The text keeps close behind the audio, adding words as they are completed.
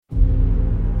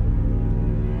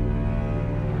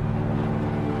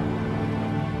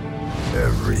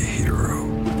Every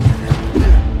hero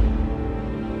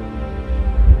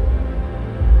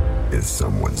is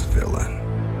someone's villain.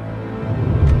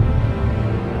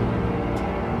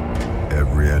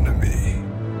 Every enemy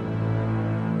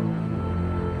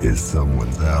is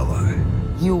someone's ally.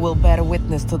 You will bear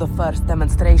witness to the first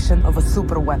demonstration of a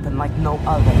super weapon like no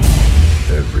other.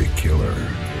 Every killer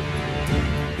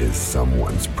is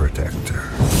someone's protector.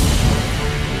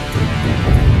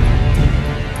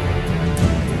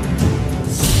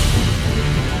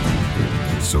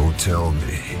 So tell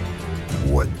me,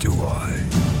 what do I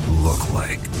look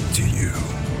like to you?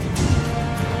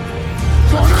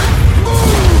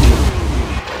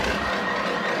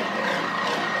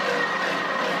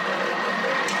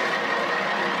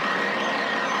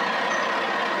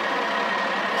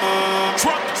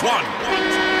 Truck one.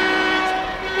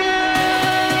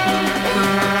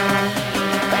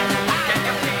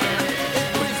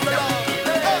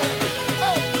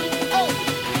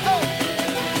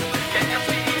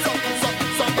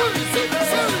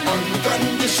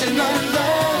 Unconditional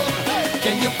love.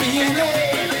 Can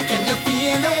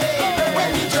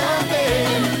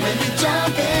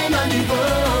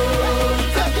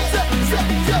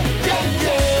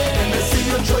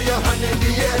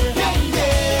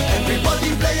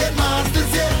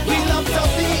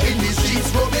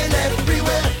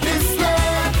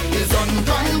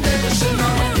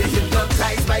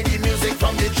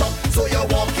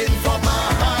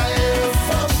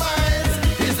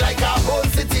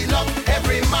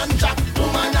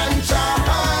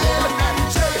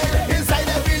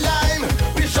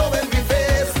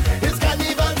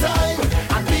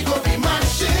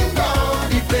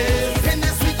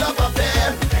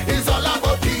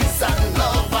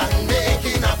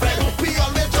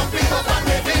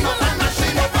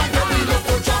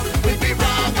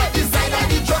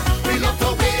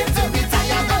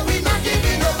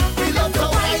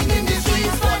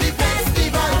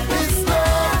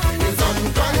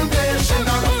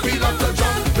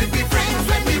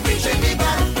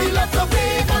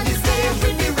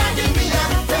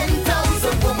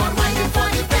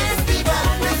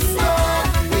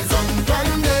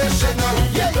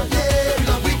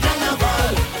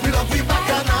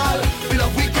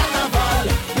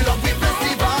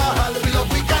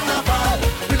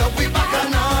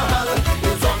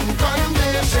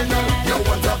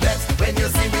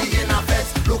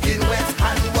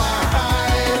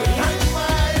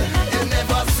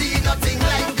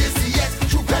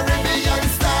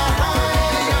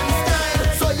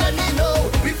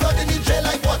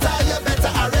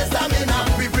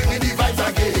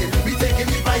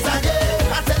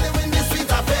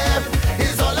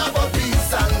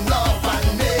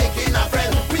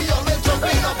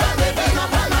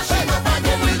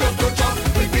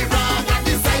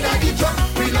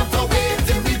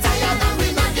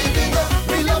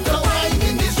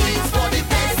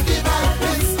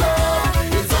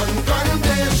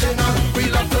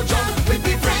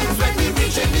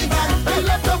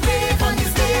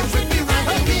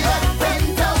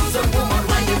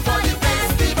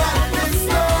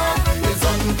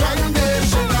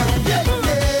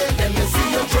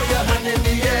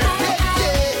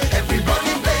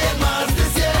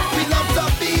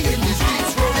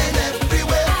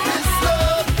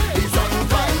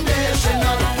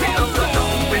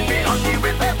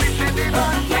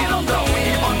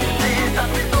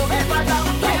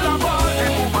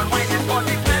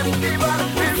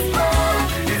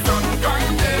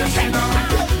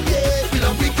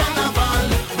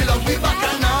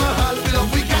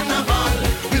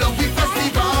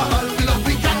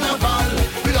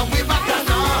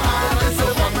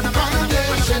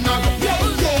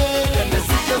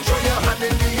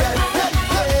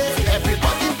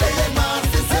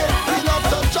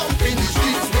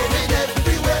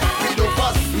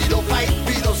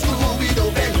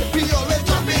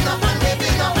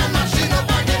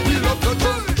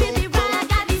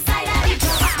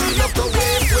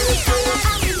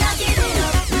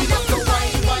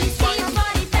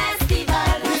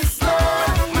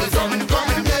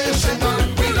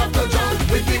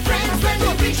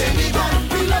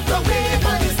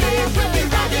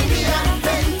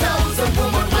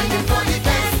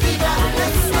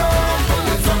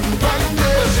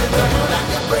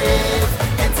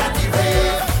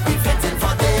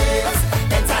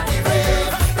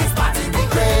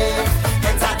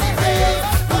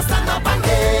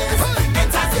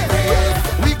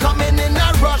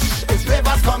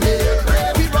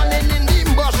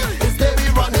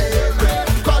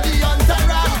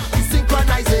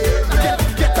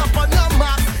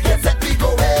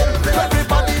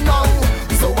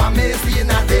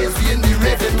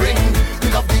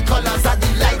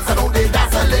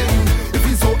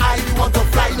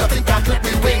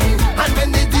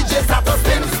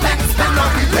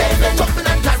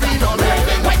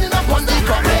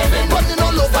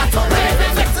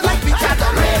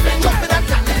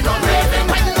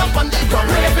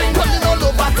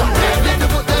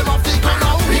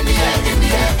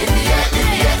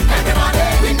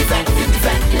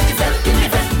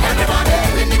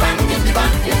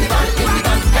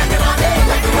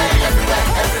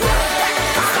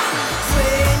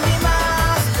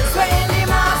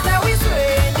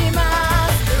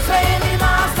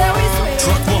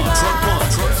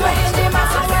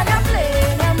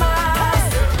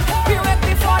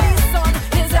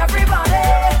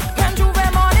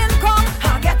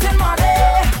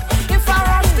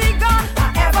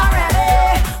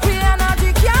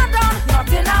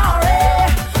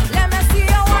Let me see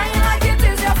you wine like it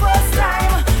is your first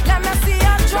time. Let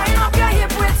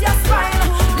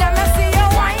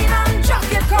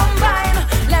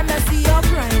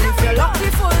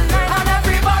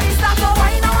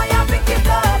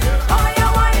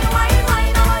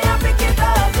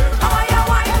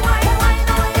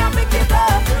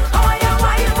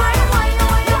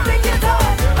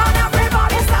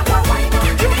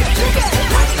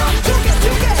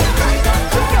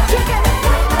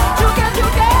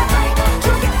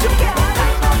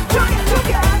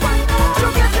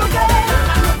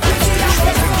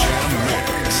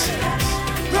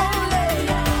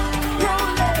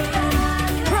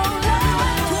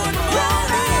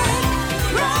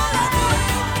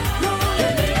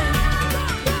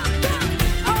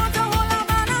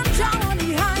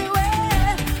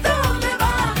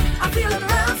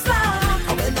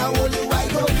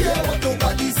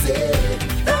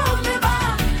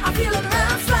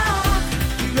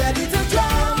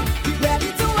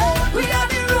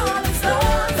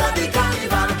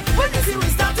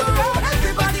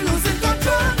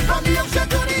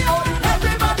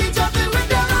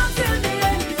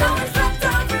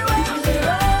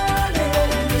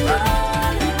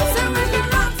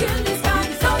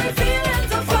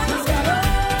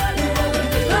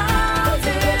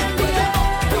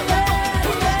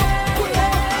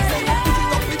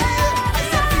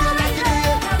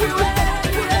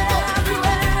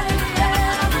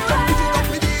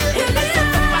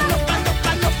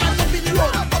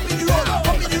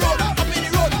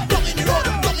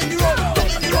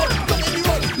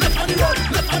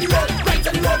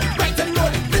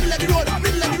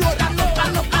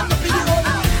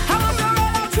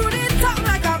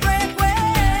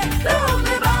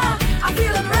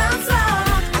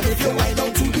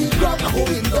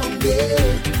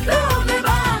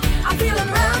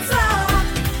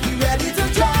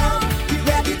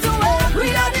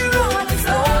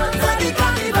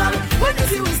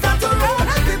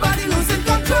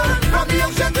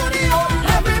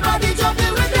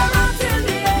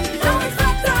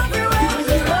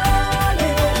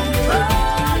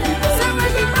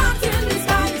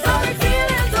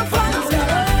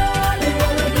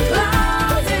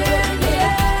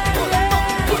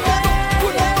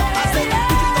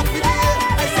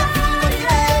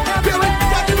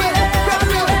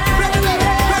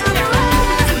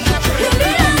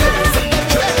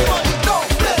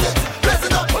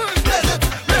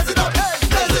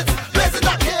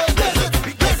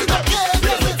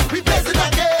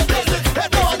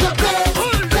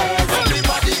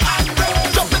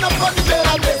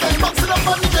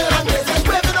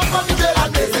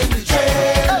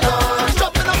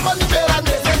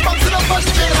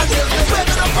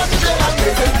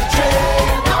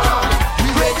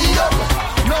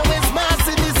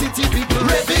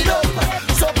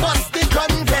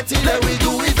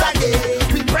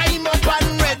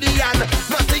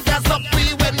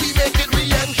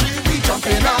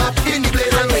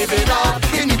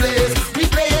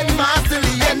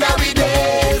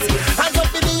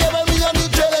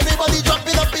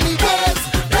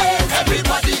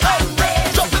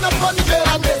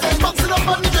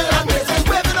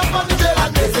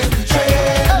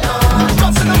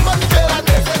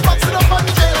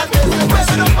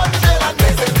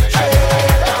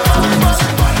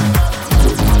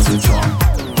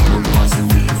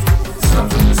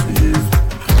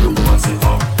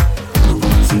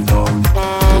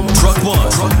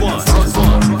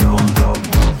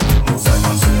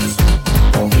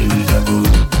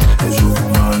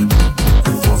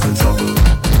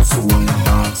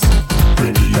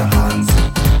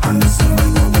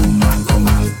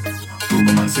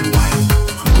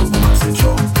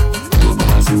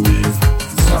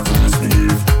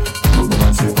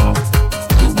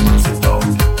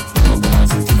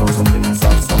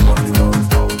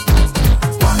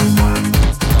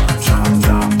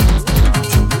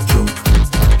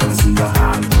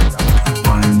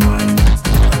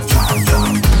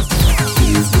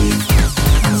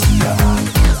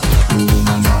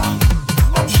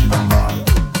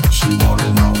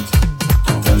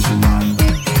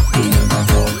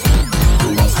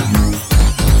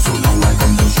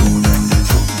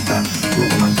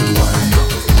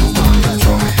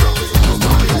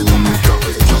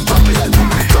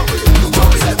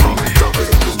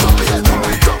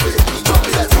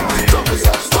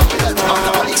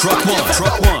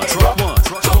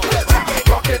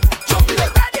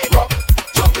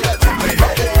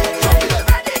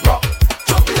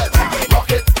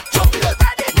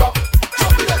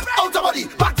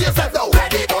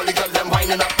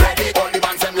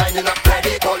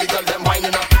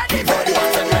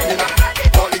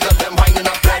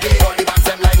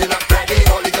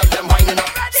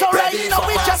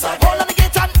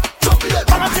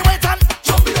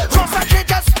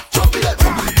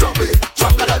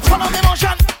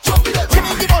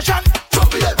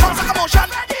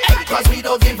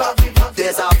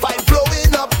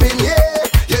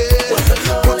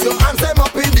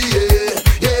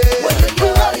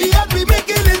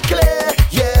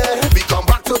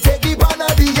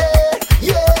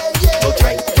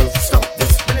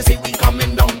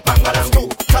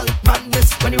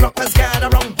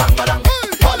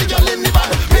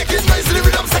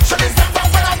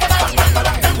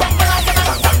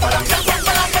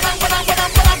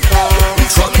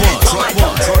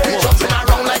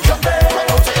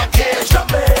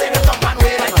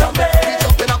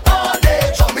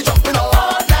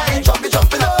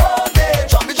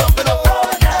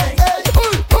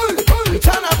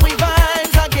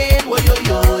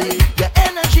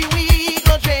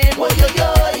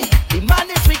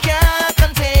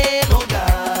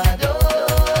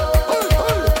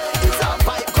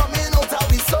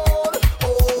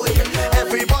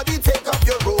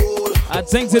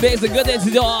today's a good day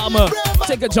to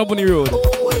take a jump on the road.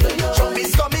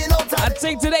 I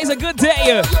think today's a good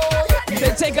day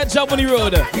to take a jump on the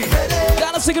road.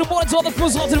 Gotta say good morning to all the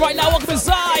crews locked in right now. Welcome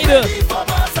inside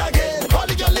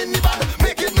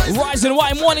Rise and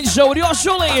White Morning Show with yours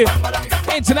truly,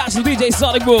 International DJ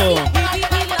Sonic Boom.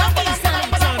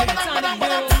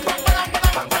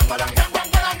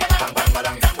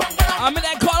 I'm in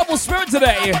that carnival spirit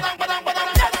today.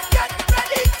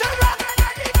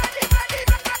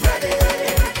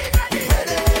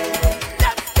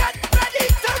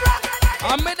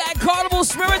 I'm in that carnival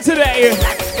spirit today.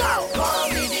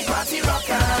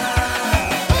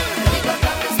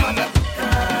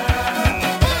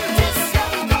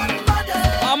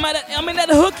 I'm in that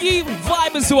hooky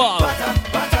vibe as well.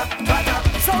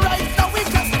 So right now we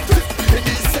can in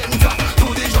the center to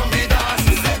the zombie dance.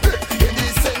 In the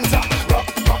center, rock,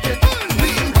 it,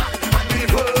 lean back and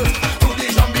reverse to the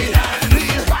zombie dance.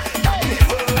 Lean back and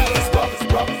reverse, rock.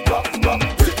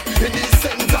 In the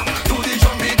center to the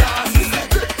zombie dance.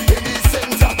 In the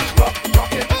center, rock,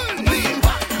 it, lean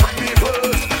back and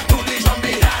reverse to the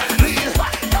zombie dance. Lean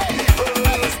back and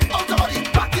reverse. Out the body,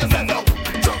 back yourself now.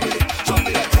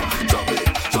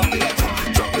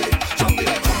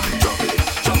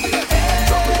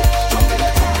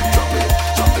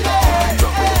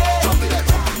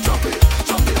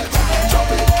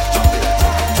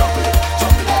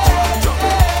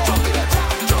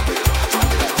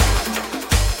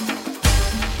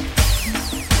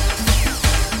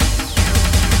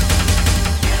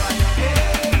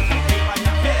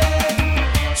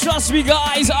 Trust me,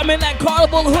 guys, I'm in that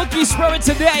carnival hooky spirit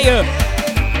today.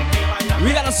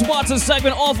 We got a sponsor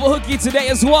segment all for hooky today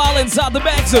as well inside the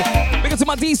mix. Big up to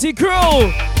my DC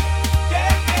crew.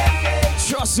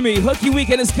 Trust me, hooky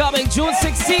weekend is coming June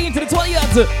 16th to the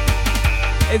 20th.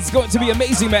 It's going to be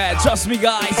amazing, man. Trust me,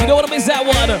 guys. You don't want to miss that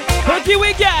one. Hooky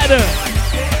weekend.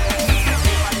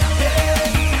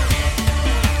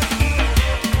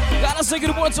 Gotta say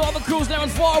good morning to all the crews there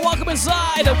and far. Welcome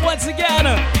inside. Once again,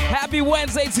 happy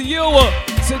Wednesday to you.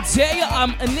 Today,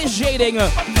 I'm initiating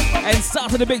and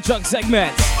starting the big truck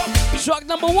segment. Truck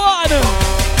number one.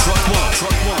 Truck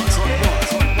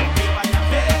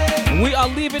one. We are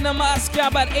leaving the Moscow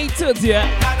at 8:30.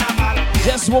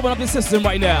 Just warming up the system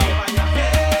right now.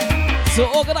 So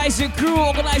organize your crew,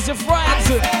 organize your friends.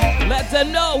 Let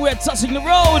them know we're touching the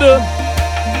road.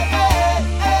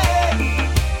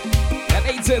 At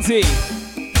 8:30.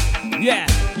 Yeah.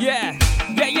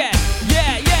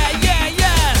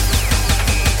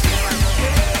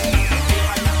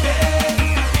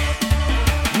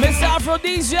 Mr.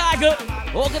 Aphrodisiac,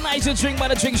 organize your drink by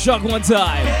the drink truck one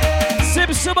time. Sip,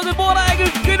 good morning.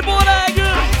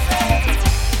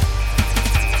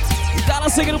 Gotta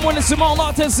say good morning, Simone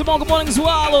Lawton. Simone, good morning as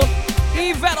well.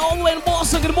 Yvette, all the way in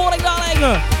Boston, good morning,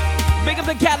 darling. Big up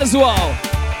the cat as well.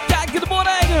 Cat, good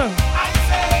morning.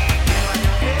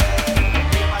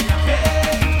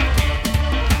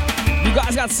 You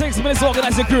guys got 6 minutes to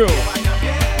organize your crew.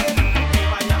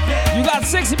 You got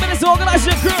 6 minutes to organize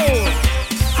your crew.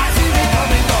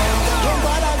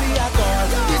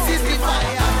 This is the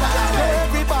fire.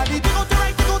 Everybody, go to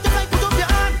right, put up your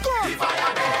hand. The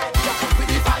fire there, with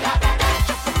the fire there,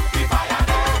 the fire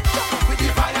there, with the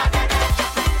fire there,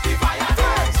 the fire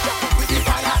there, with the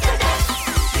fire there,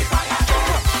 the fire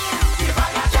there, the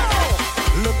fire there.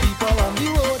 Look, people on the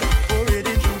road,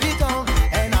 already through the town,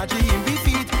 energy in the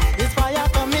feet. It's fire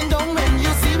coming down when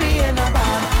you see me in a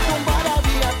band. Don't bother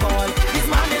me at all. This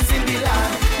man is in the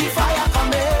land. The fire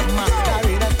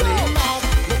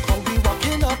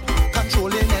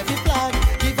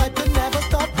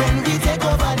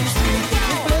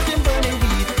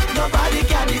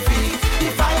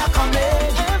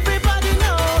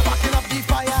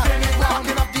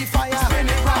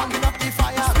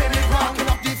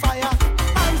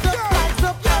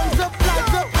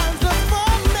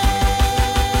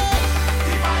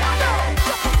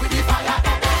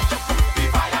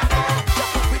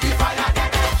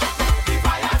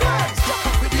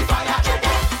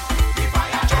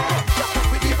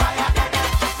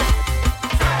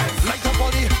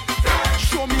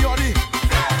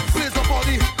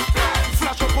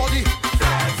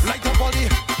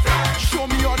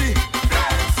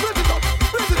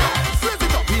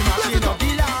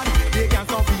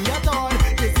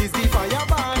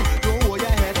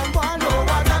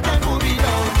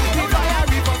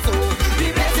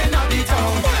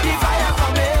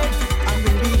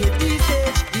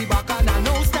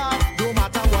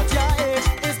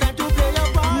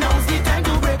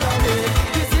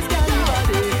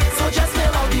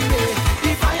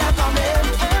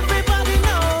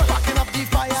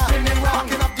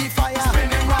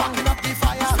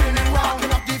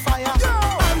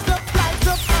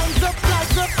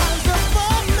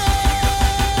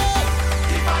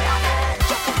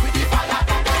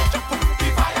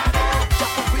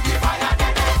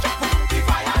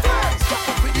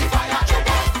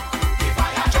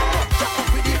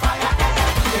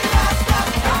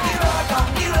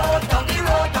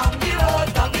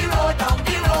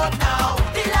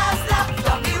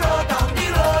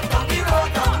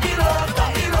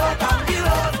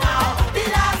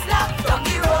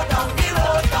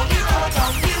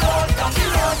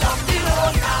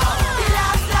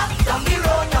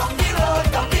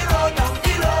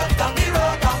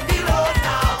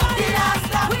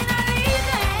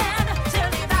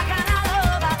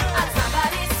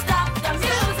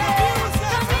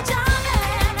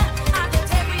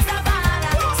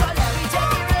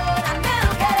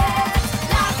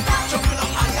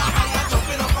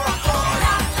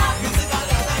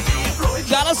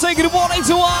good morning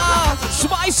to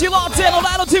Spicy Latte and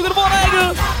Orlando team. Good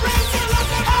morning.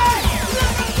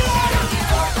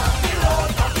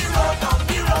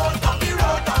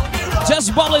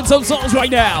 Just bubbling some songs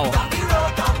right now.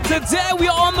 Today we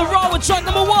are on the road with track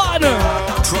number 1.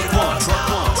 Truck one, truck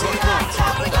one, truck one.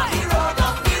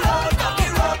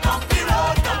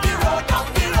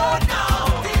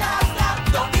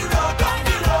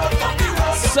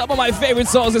 Some of my favorite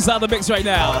songs inside the mix right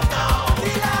now.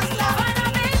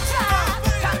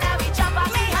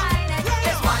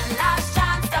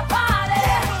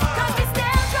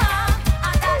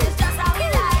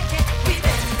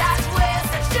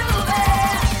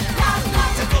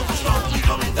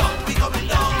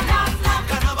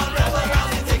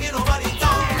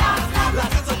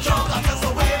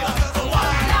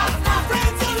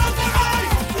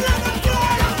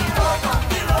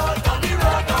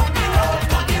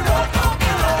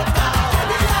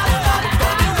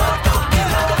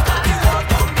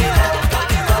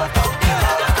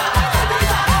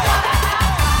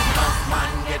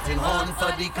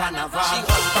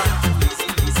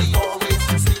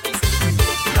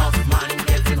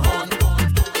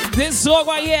 This song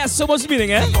right here has so much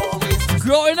meaning, eh?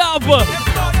 Growing up,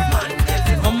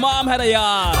 my mom had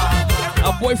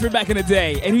a boyfriend back in the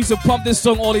day, and he used to pump this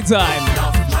song all the time.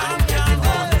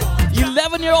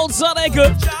 11-year-old son, eh? Matter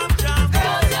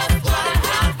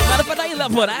of fact, not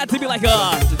 11, I had to be like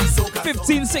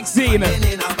 15, 16.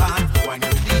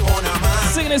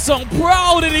 Singing this song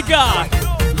proud in the car.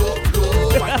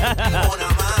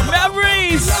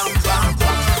 Memories.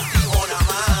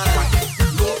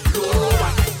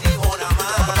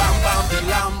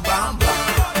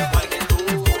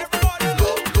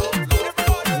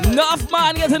 Enough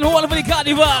man getting home for the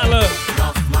carnival.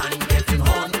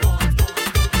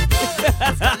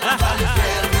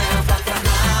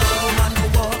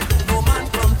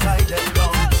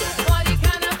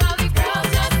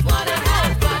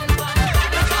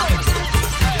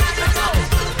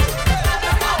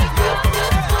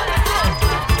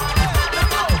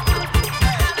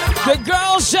 The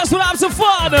girls just want to have some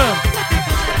fun.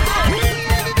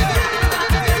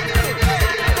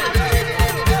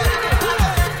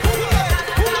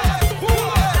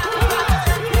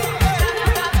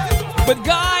 But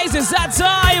guys, it's that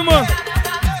time.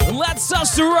 Let's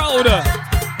touch the road.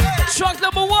 Truck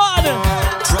number 1.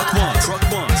 Truck one, truck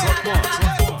one, truck one,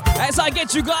 truck one. As I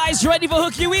get you guys ready for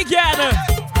Hooky Weekend.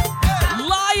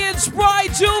 Lions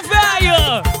Pride Juve.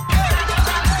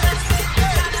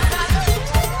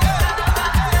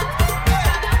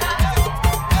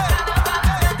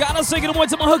 Gotta say good morning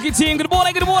to my Hooky team. Good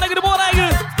morning, good morning, good morning.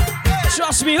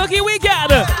 Trust me, Hooky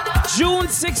Weekend. June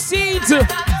 16th.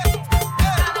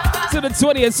 To the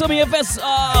 20th. Some EFS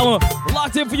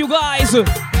locked in for you guys. And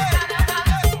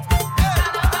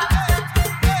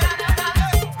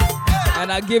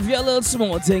I give you a little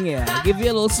small thing here. I give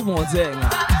you a little small thing.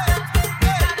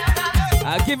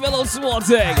 I give you a little small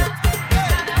thing.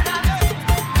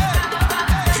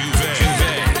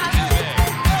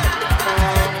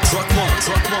 Truck one,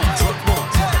 truck one, truck one.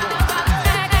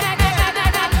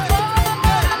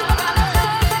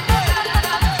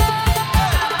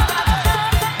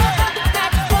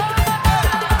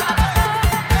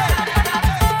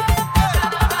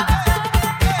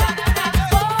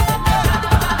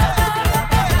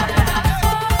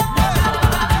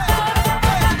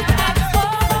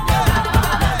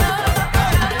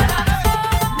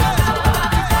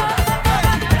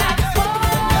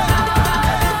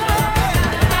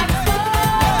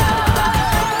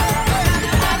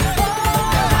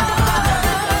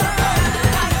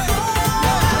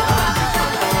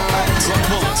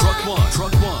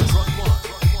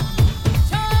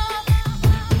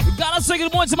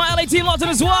 Good morning to my LA team locked in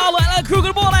as well. LA crew,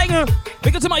 good morning.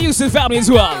 Big up to my Houston family as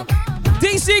well.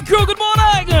 DC crew, good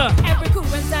morning. Every crew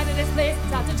inside of this place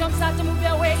start to jump, start to move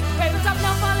their way. Right on top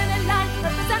now, falling in line.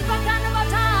 Represent for carnival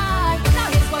time. Now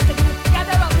here's what to do.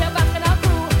 Gather up your back in our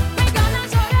crew. We're gonna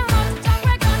show them how to jump.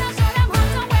 We're gonna show them how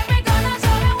to win. We're gonna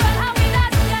show them well how we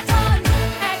like to get on.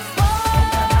 Expo.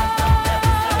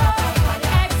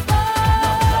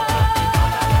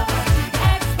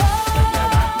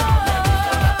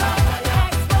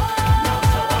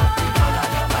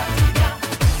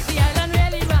 The island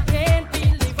really rockin',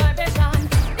 feel the vibration.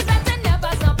 The better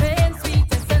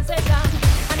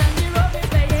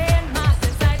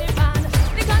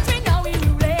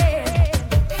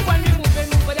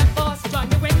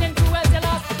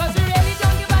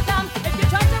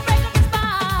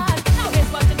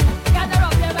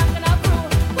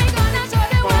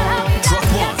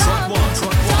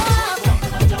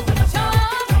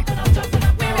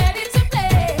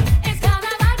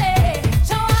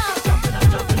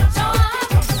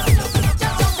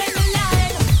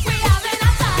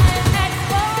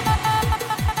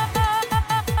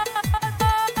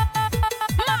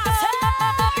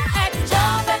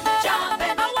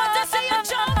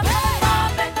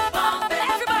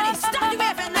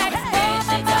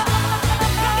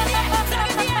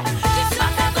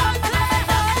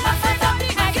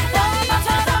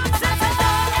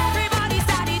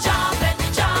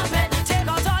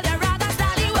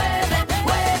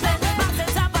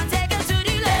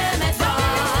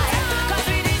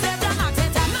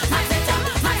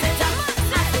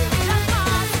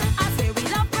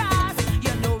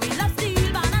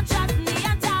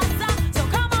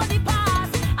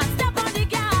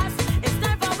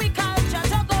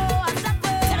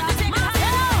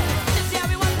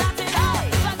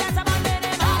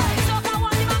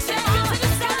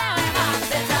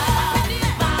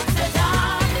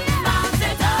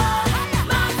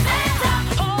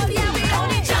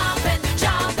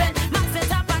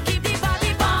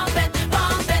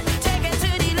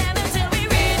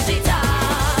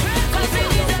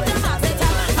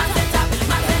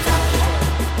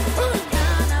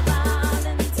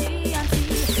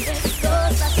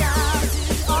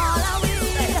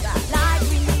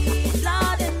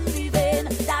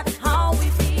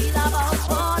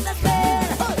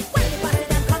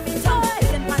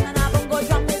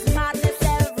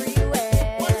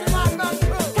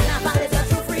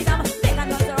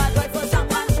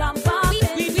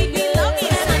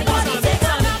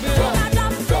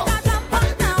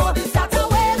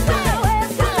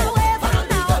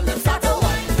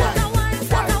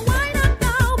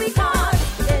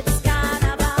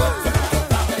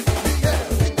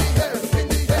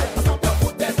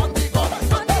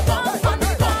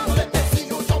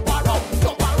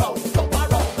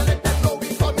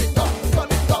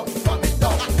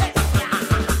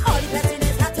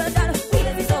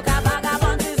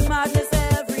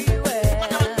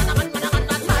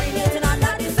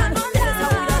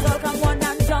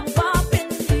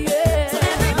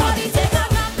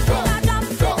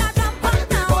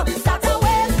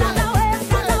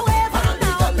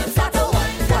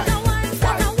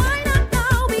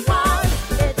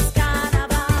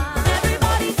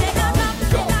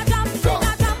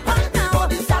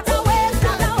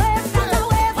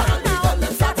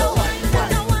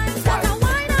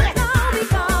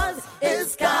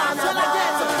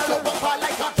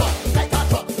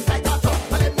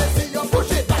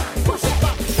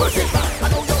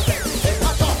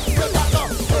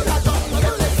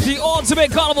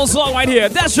ultimate carnival song right here.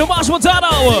 That's your Marsh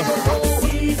Montano.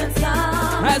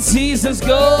 As seasons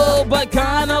go, but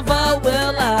carnival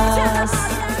will last.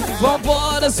 From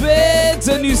Port of Spain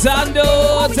to New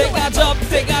Sando. Take a jump,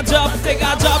 take a jump, take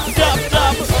a jump, jump,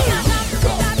 jump.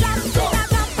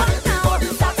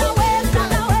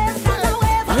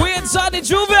 We inside the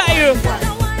Juve.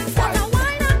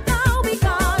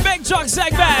 Big truck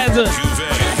segment.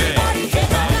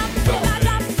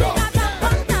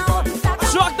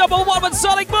 Truck number 1 with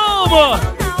Sonic Boom.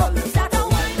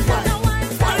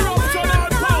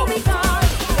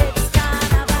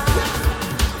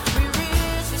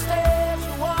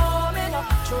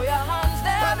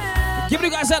 Giving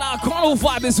you guys that carnival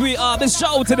vibe this week, this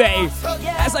show today.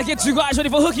 As I get you guys ready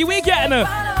for Hooky Weekend.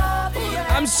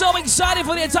 I'm so excited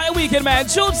for the entire weekend, man.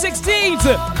 June 16th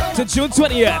to June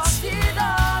 20th.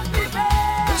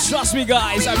 Trust me,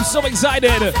 guys, I'm so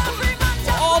excited.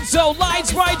 Also,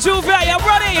 Lights Right Juve, I'm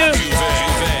ready.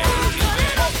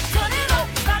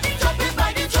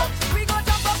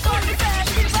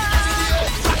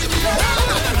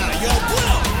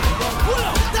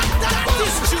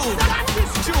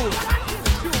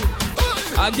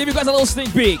 I'll give you guys a little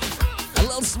sneak peek. A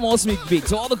little small sneak peek.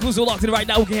 So all the crews who are locked in right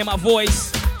now who can hear my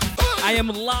voice. I am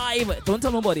live. Don't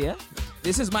tell nobody, yeah?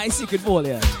 This is my secret voice,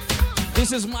 yeah?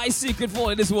 This is my secret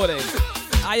voice this morning.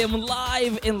 I am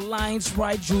live in Lions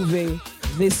Right Juve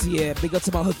this year. Big up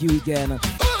to my Hooky Weekend.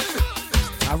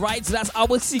 Alright, so that's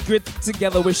our secret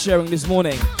together we're sharing this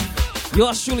morning.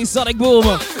 Yours truly, Sonic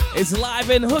Boom, is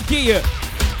live in Hooky.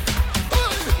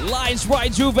 Lions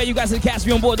Right Juve, you guys can catch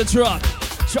me on board the truck.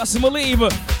 Trust and believe,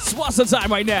 sponsor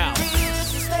time right now.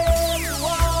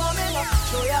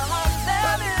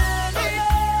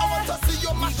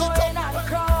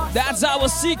 That's our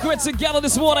secret together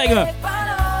this morning.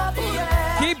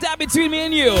 Keep that between me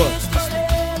and you.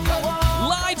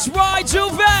 Lights Right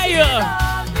Juve.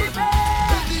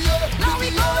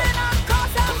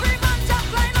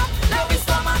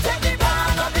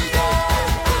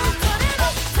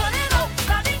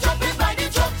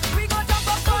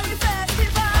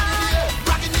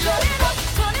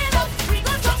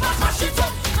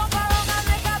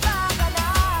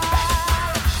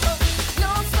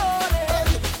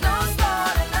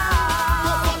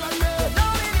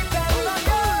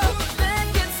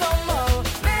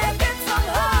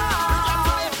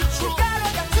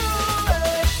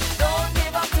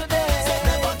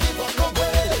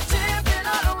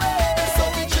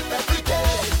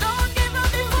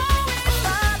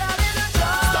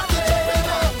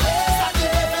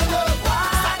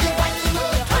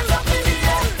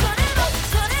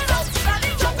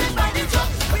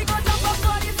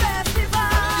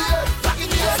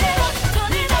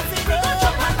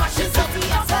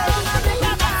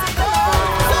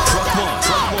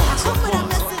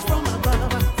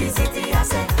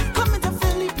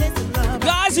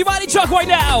 Truck right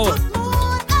now.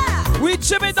 We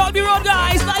chipping down the road,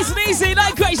 guys. Nice and easy,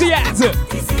 not crazy yet. From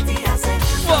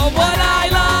one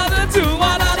island to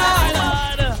one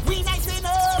island. We nice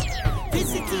enough. This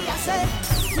city, I say.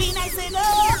 We nice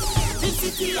enough. This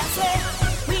city, I say.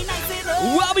 We nice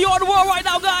enough. Well, we on the world right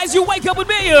now, guys. You wake up with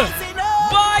me.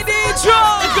 By the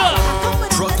truck.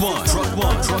 Truck one, truck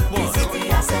one, truck one.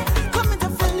 Come into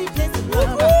Philly, place of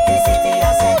love. This city,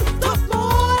 I say.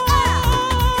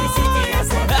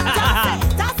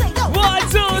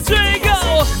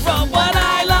 From one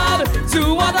island to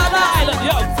another island.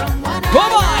 Yo,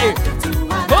 bye-bye.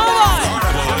 Bye-bye.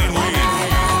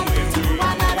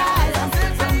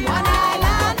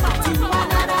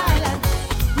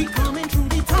 We coming through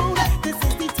the town. This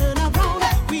is the turnaround.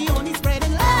 We only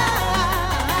spreading love.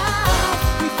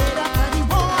 We fed up on the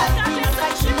wall. We not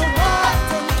fighting no war.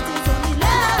 Tonight is only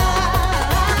love.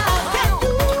 Can you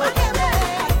hear me?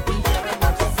 We hearing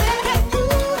what you say. Can you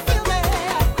feel me?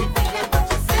 We feeling what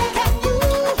you say. Can you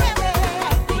hear me?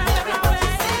 We hearing what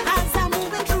you say. As I'm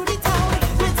moving through the town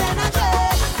with energy.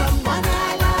 From one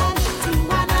island to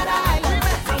another island.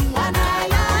 From one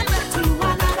island to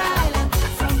another island.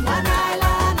 From one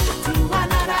island to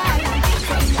another island.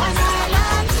 From one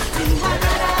island to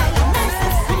another island.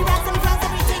 We rise and flags,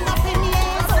 everything up in the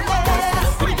air. So let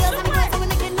we girls and the boys, and we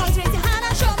making noise, raise your hand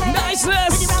and show me.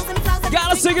 Niceness. We rise and flags,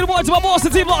 Gotta sing it more to my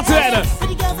Boston team locked in.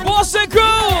 Boston crew.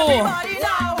 Everybody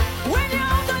now, when you're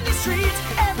out on the street,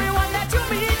 everyone that you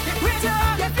meet, raise your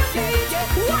hand if you need.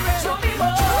 Show me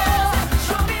more,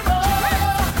 show me more,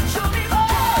 show me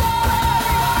more.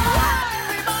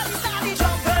 Everybody start the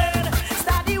jumping,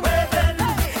 start the waving,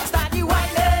 start the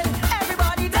whining.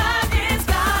 Everybody dance this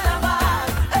carnival.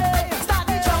 Hey, start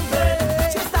the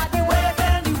jumping, start the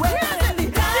waving, the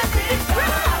dance this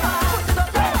carnival. Put it up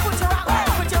there,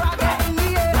 put your rock in the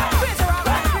air. Raise your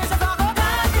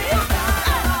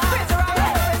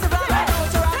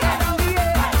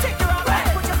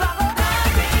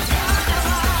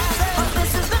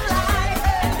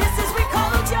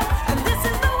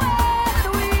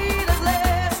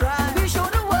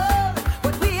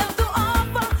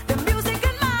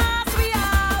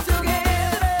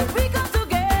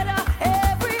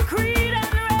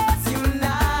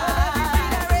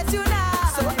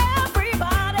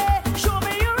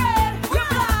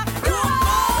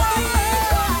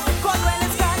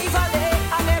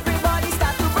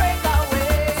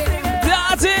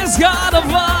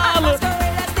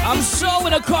I'm so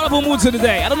in a carnival mood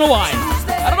today. I don't know why.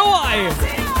 I don't know why.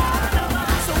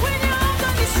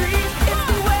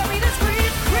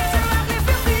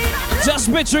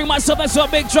 Just picturing myself next to a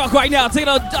big truck right now, taking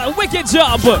a wicked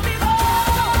jump. 1, 2,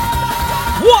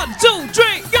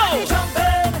 3, go!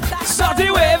 Start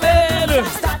it waving.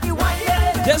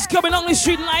 Just coming on the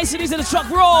street nice and easy, the truck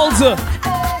rolls. I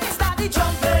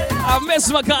miss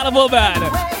my carnival, man.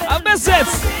 I miss it.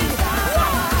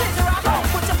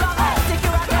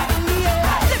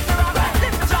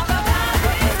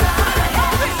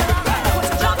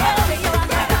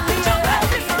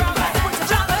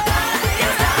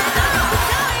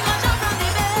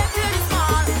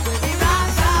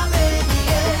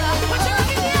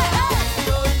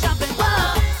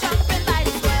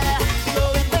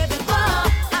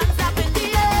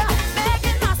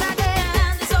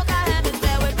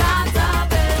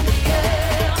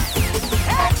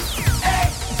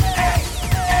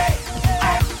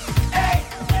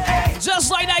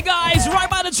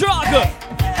 Truck.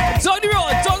 Down the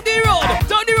road, down the road,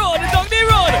 down the road, down the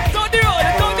road, down the road,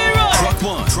 down the road. Truck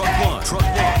one, truck one, truck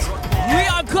one, truck one. We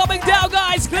are coming down,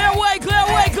 guys. Clear away, clear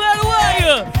away, clear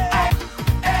away.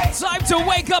 Time to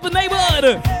wake up the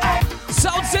neighborhood.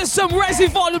 Sound system, raising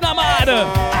volume, now, man.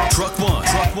 Truck one,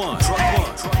 truck one, truck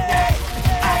one, truck one.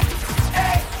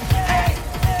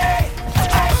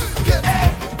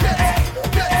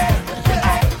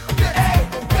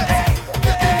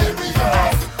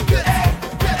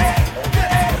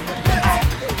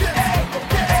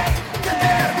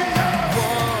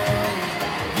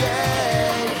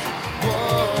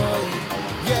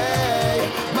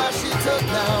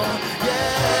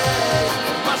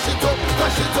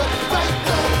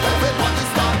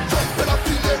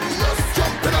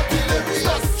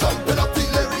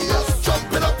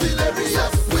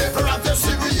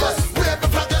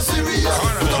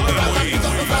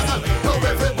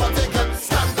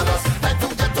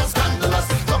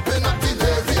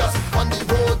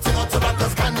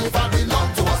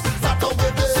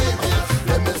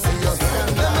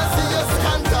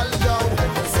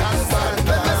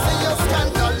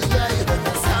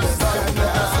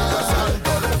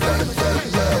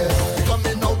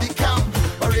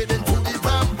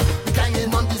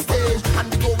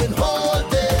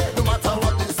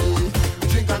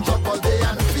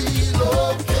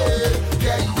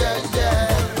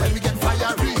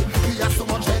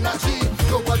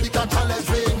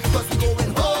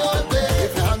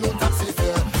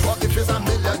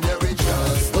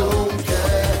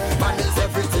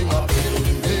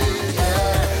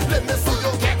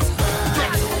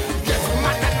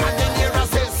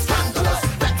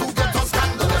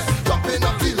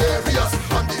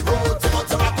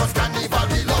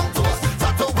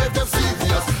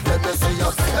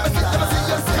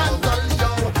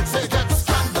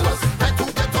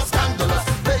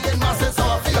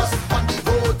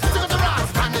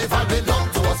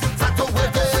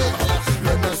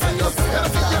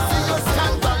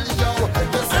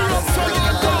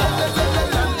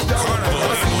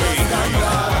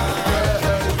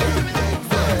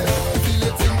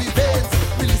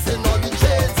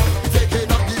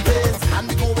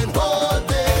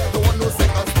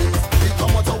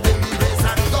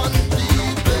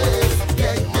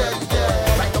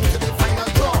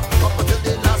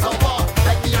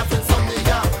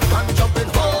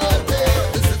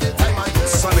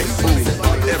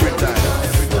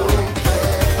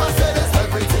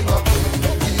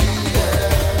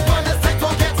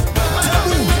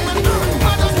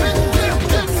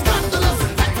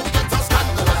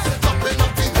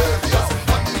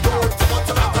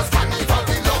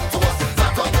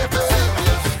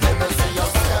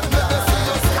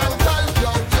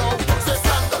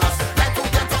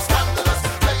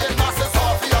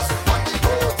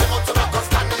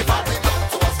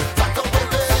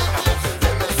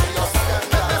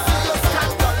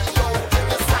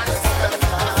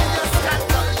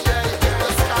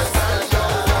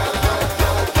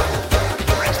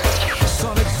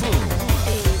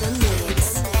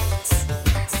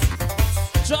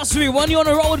 Trust me, when you're on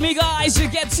the road with me, guys, you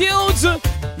get tuned,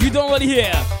 you don't really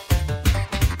hear.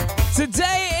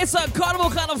 Today, it's a carnival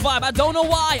kind of vibe. I don't know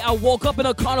why. I woke up in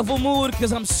a carnival mood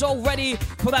because I'm so ready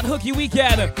for that hooky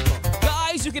weekend.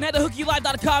 Guys, you can head to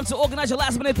hookylive.com to organize your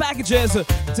last minute packages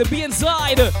to be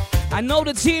inside. I know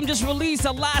the team just released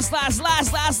the last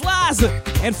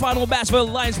and final batch for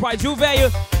Lions Pride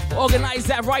Juve. Organize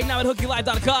that right now at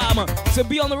hookylive.com to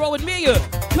be on the road with me.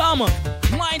 Come,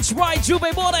 Lions Pride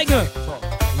Juve morning.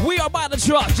 We are by the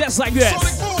truck just like this.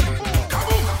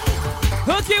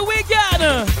 Hooky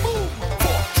weekend. 4,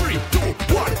 3, 2,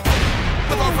 1.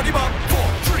 The bar for the bar.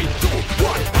 4, 3, 2,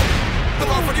 1. The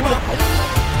bar for the the bomb.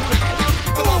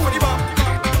 Look out for the bomb.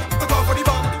 Look out for the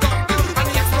bomb. And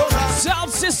the explosion.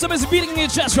 Sound system is beating in your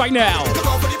chest right now. Look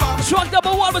out for the bomb. Truck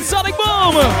number 1 with Sonic Boom.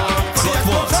 Truck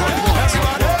one, truck one.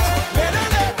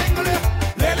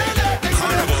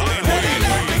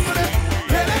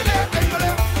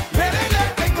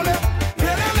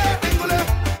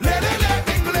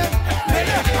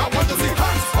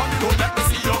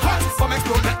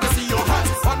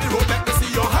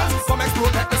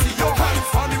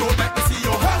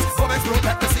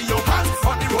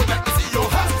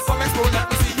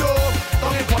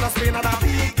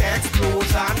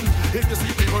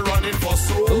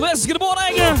 Let's get the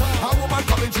morning.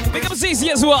 Make up easy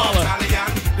as well.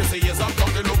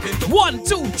 1,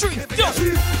 2, 3, go.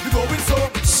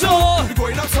 So.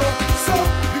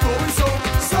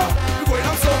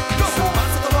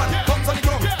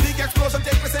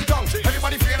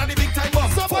 Everybody feeling the big time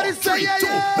bomb. Somebody say yeah,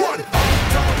 yeah. 1.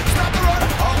 Uptown, stop the run.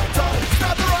 Uptown,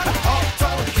 stop the run.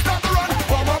 Uptown, stop the run.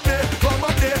 Bomb up there,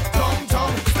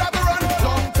 downtown, stop the run.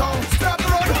 Downtown, stop the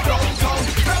run. Downtown,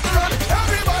 stop the run.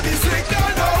 Everybody sing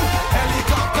now.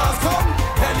 Helicopters come,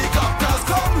 helicopters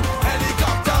come,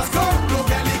 helicopters come. Look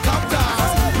helicopters,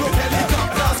 look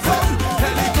helicopters come,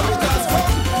 helicopters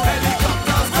come,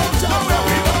 helicopters come. Jump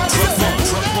everybody. Truck one,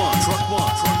 truck one, truck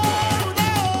one, truck one.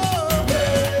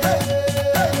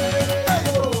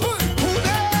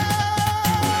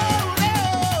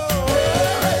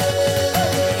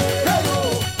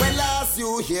 When last you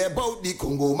hear about the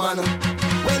Congo man?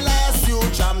 When last you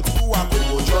jam to a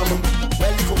Congo drum?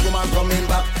 Well, the Congo man coming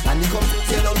back and he come to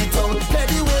tear down the tongue.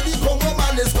 Anyway, the Congo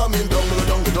man is coming down, down,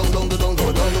 down, down, down, down, down,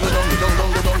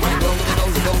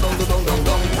 down,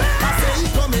 down. I say he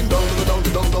coming down, down,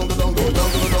 down, down, down, down, down, down.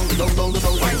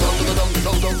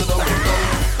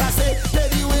 I say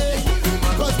anyway,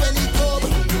 'cause when he come,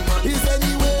 he's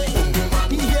anyway.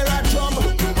 He hear a drum,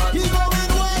 he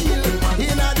going wild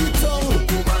in a the tongue,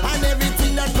 and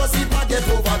everything that gossip a get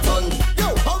overturned. Yo,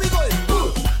 how we going?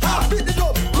 Beat the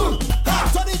drum,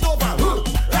 turn it over.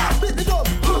 Beat the drum,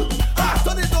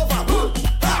 turn it over.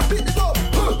 Beat the drum,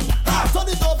 turn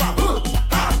it over.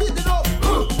 Beat the drum.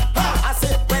 I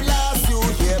say when last you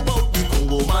hear about the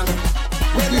Congo man?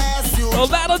 When last you Well,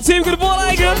 battle team, good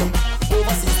morning.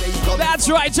 overseas they come. That's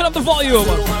right, turn up the volume.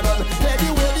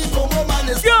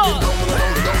 Go!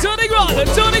 Turning on,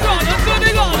 turning on,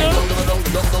 turning on.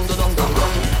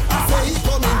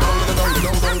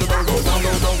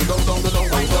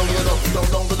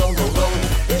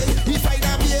 He find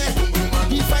a beer,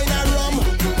 he find a rum.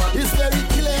 It's very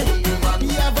clear. He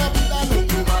have a plan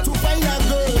to find a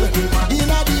girl in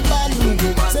a the band.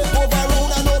 Say over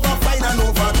round and over, find and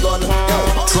over done.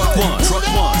 Truck one, truck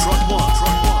one, truck one,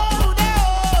 truck one.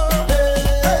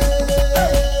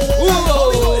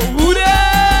 Ooh,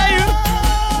 day.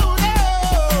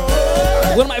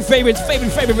 One of my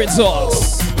favorite songs.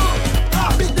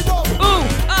 Ooh,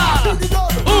 ah,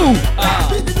 ooh, ah.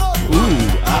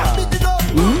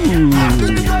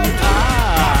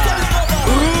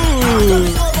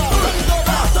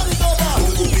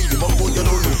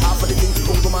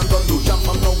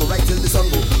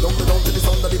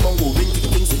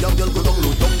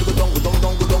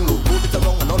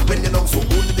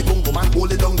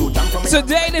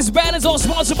 Today this band is all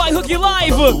sponsored by Hooky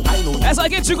Live. As I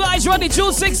get you guys ready,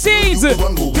 June 16th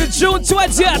to June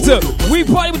 20th, we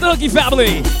party with the Hooky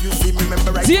family.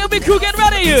 DMB crew, get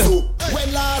ready.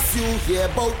 When last you hear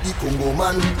about the Congo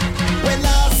man? When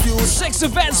last you 6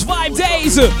 events, 5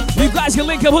 days. You guys can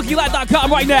link up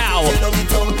hookylive.com right now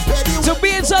to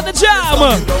be inside the jam.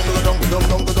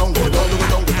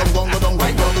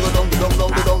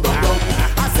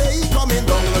 I say he coming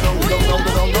down.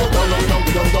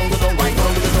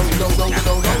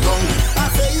 I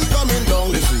say he coming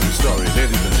down. This is the story,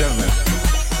 ladies and gentlemen,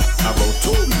 about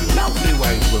 2 lovely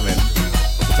white women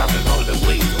traveling all the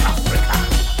way to Africa.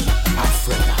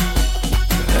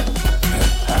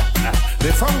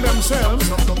 They found themselves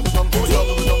in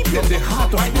the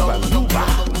heart of Baluba,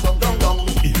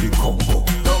 in the Congo.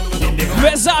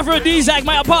 West Africa D-Zach,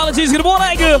 my apologies. Good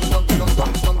morning.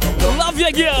 Love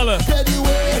you, girl.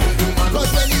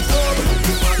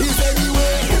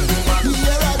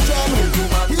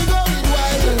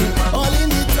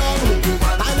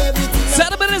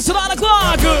 Set a minute to 9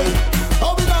 o'clock.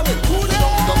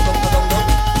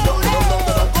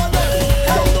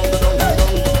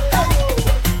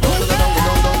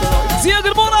 See you,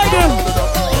 good morning.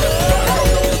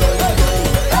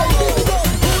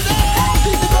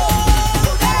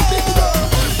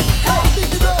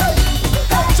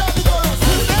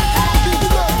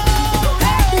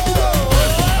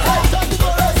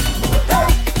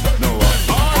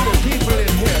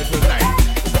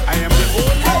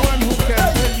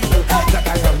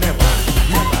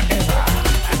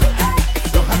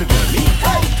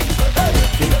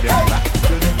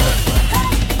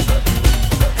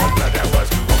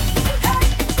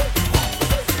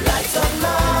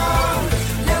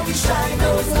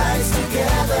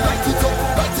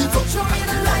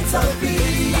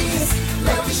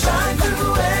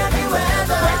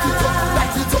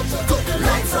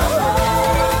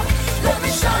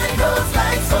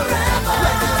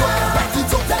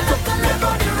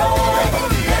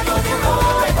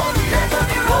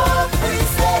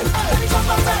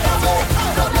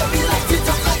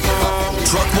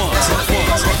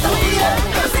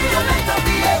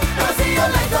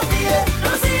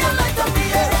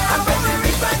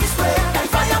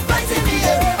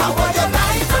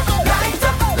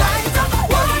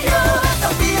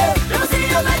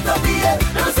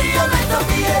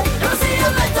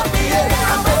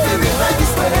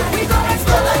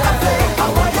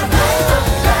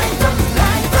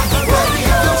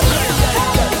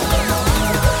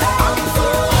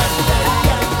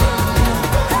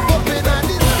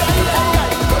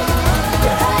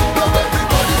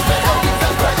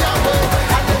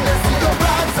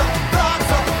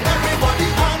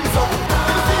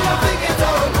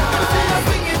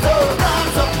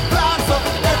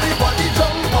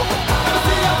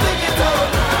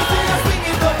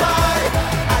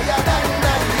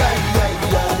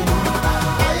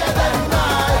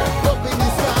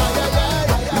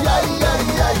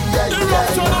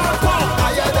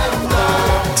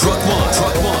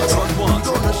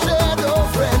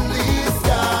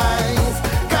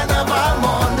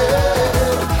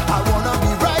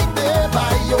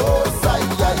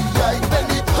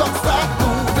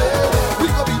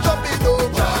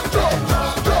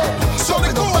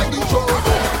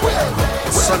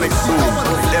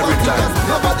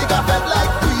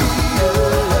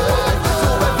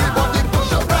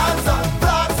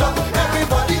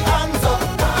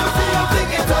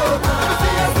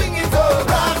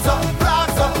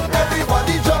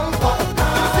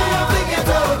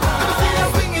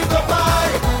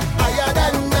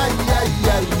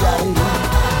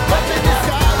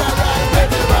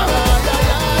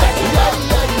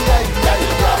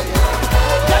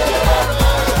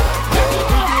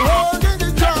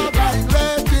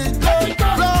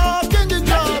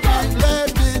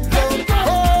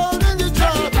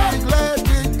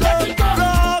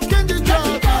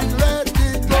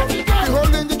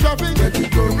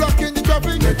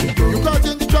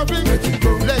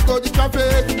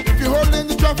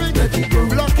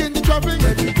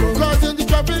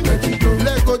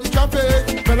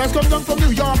 just come down from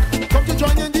New York, come to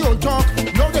join in the old talk.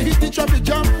 Now they hit the traffic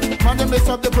jam, man they mess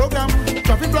up the program.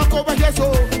 Traffic block over here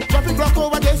so, traffic block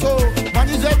over there so. Man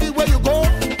is everywhere you go,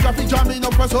 traffic jamming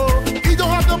up for so. He don't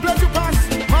have no place to pass,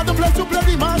 man no place to play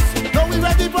the mass. Now we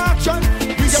ready for action,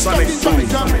 we get stuck in traffic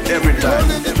jam. every time.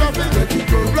 Hold in the traffic, let it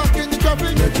go. Blocking the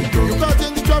traffic, let it go. You caught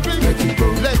in the traffic, let it go.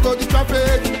 Let go the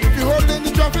traffic. If you hold in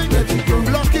the traffic, let it go.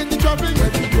 Blocking the traffic,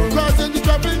 let it go. Crossing the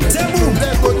traffic, let it go.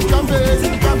 Let go the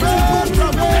traffic, traffic,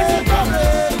 traffic,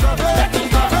 traffic,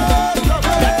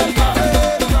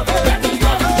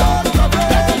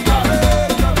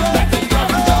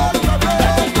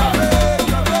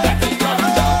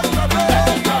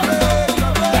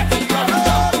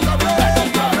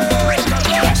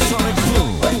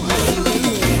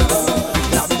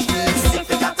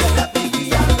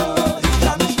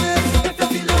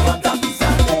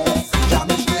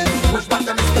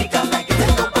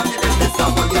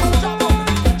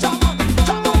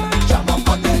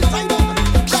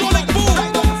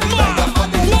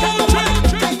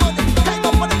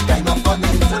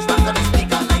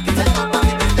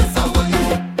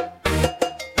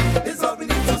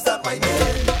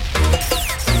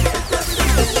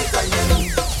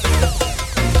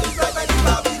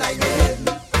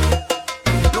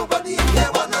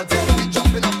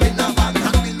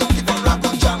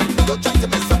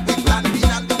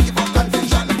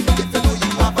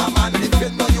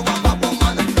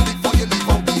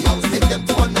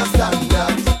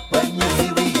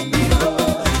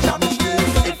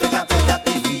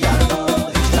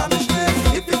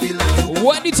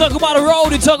 talk about a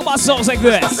road, and talk about songs like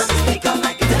this.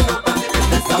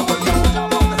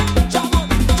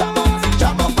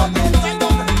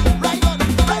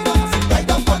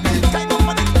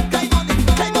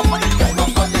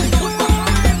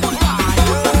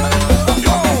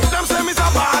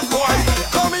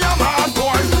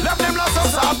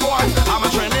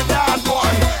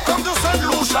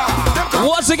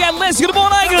 Once again, let's get the ball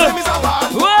like Truck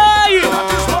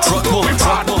one,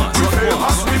 truck one, truck one.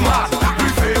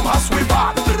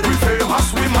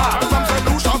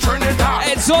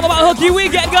 It's all about Hooky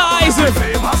Weekend, guys.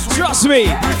 Trust me,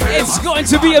 it's going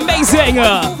to be amazing.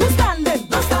 Who's standing?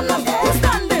 Don't stand up there. Who's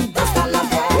standing? Don't stand up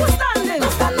there. Who's standing?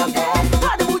 Don't stand up there.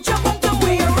 Party with your bum to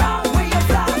way around, way you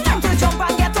fly. Time to jump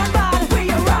and get on bad. Way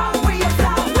around, way you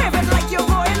fly. Wave it like you're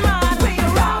going mad. Way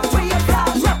around, way you fly.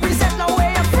 Represent no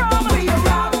where you're from. Way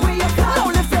around, way you fly. Now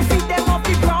lift your feet them off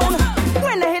the ground.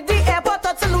 When they hit the airport,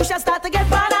 thought solution start to get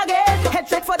bad again. Head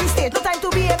straight for the stage. No time to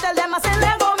behave. Tell them I say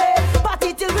let go me.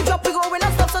 Party till we drop, we go in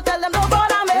and stop. So tell them don't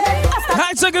bother me.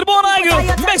 Hi, so good morning.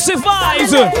 Mixing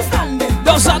vibes.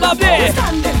 Don't stand up there.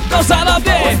 Don't stand up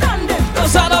there. Don't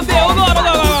stand up there. We're going.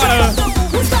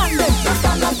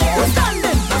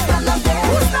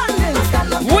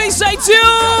 We say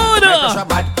tune.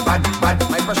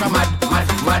 My pressure mad.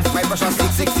 My pressure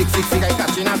sick. I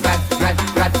catch in a bad.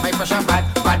 My pressure bad.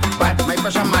 My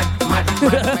pressure mad. My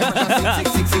pressure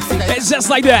sick. It's just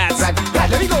like that.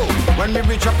 Let me go. When we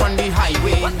reach up on the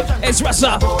highway, it's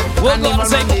Ressa. We're gonna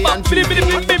say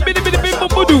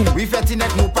we fetting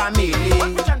at no family.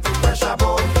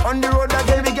 On the road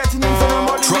again, we getting in some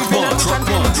money. Truck one, truck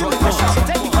one, truck one.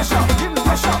 Take the pressure, give me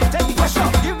pressure, take the pressure,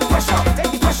 give me pressure,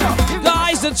 take the pressure.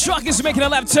 guys, the truck is making a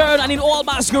left turn. I need all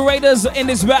masqueraders in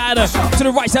this van to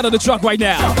the right side of the truck right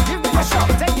now. Give me pressure,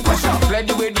 take the pressure. Let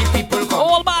the way the people come.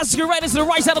 All masqueraders to the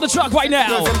right side of the truck right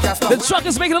now. The truck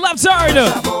is making a left turn.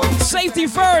 Safety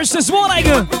first this morning.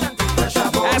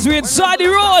 As we're inside the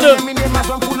road.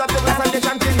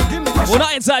 We're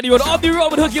not inside the road, on the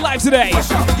road with Hooky Live today.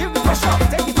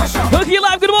 Hooky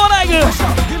Live, good morning.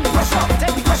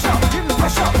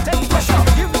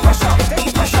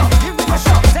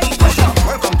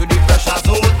 Welcome to the pressure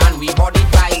zone and we body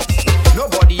tight.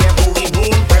 Nobody ever we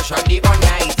boom, pressure the all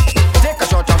night. Take a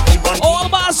shot of the bun. All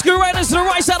masqueraders to the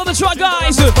right side of the truck,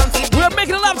 guys. We're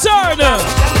making a left turn.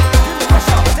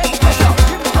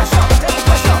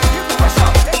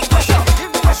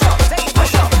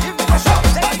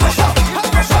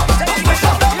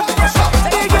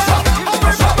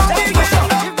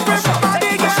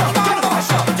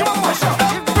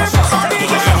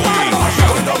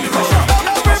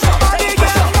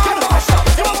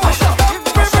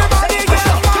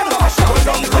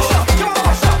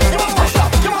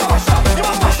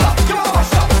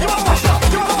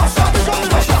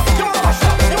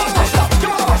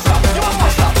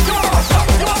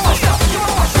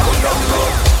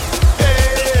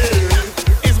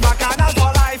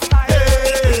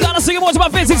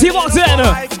 He walked in.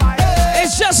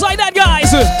 It's just like that,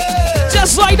 guys.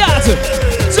 Just like that.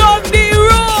 On the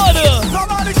road.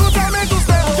 Somebody could tell me to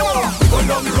stay. Come on,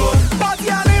 down the road. Party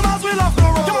animals, we love to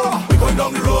roll.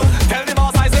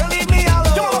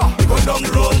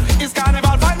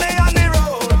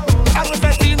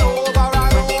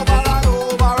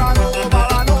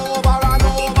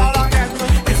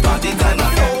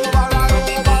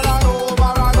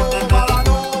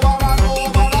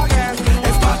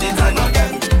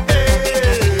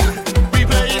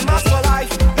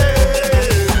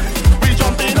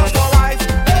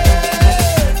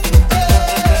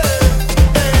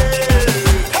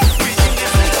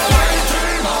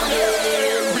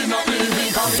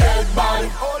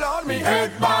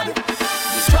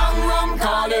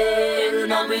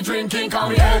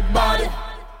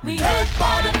 We head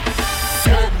bad.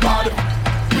 Head bad.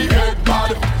 We head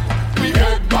bad. We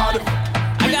head bad.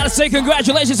 I gotta say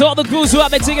congratulations to all the crews who have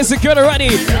been taking security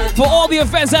ready for all the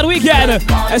events that weekend,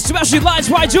 especially Lights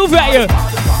by Juve.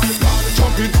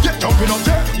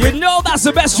 You know that's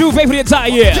the best Juve for the entire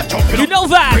year. You know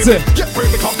that.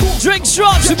 Drink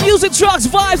trucks, music trucks,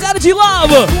 vibes, energy, love.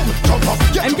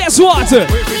 And guess what?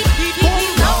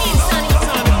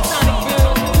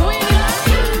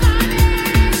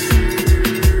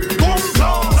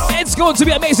 It's going to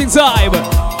be an amazing time.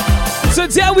 So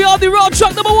today we are on the road,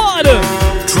 truck number 1.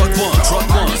 Truck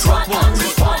one.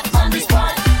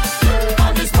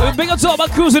 We're big up to all my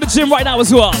crews in the gym right now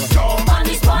as well.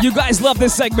 You guys love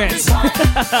this segment.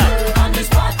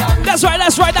 That's right.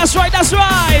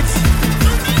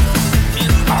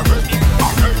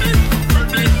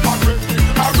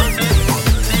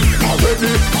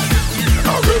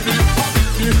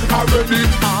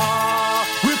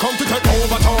 We come to take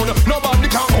over town. Nobody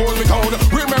can hold me down.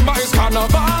 Remember it's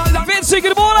carnival. Vince,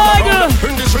 good morning.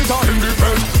 In the street or in the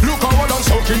bed. Look how I'm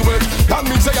soaking wet. That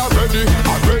means they are ready.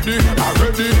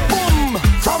 Boom.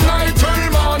 From night till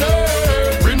morning.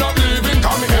 We not leaving,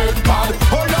 come head bad.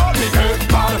 Oh Lord, me head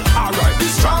bad. Alright,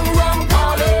 this strong rum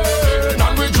calling.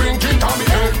 And we drinking, come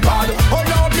head bad. Oh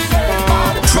Lord, me head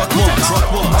bad. Truck one.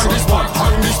 On the spot.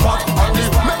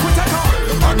 Make we take her.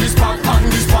 On the spot. Make we take her. On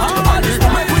the spot.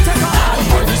 Make we take her.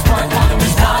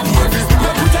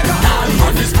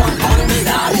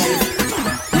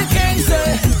 The king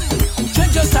say,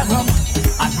 drink just a rum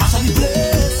and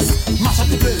mash up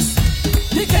the place.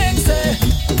 The king say,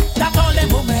 that all them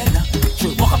women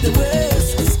should walk up the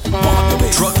waist.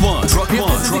 Truck one.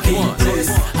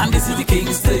 And this is the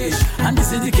king stage, and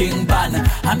this is the king band,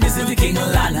 and this is the king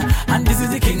land, and this is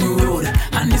the king road,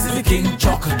 and this is the king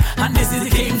truck, and this is the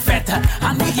king feta,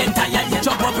 and we entire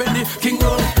jump up in the king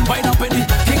road, wind up in the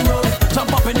king road,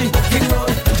 jump up in the king road,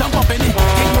 jump up in the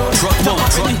king road, Truck jump one.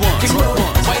 up in the king road,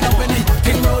 wind up in the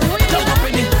king road, jump up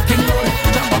in the king road,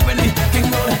 jump up in the king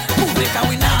road. Move like a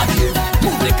we now behave,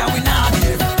 move like a we now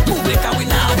behave, move like a we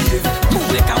now behave, move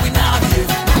like a we now behave,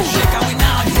 move like a we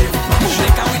now behave, move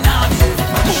like a we now behave,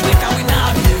 move like a we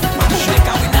now behave, move like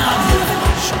a we now behave.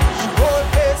 The whole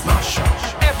place mash up.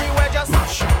 Everywhere just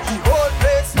mash up. The whole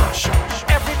place mash up.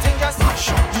 Everything just mash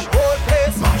up. The whole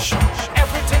place mash up.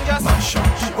 Everything just mash up.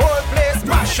 The whole place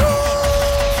mash up.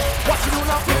 What you do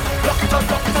now? Lock it out,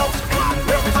 lock it out.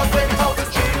 Break it out, break it out.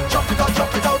 Jump it out,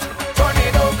 jump it out.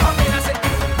 Tornado coming, I say.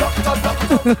 Lock it out, lock it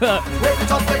out. Break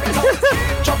it out, break it out.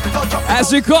 Jump it out, jump it out.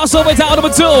 As we cross over to number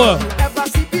 2. Ever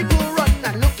see people run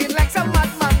and looking like some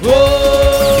madman?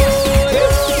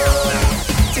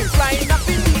 Things flying up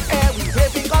in the air, we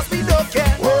wave because we don't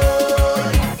care.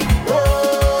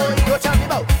 Don't tell me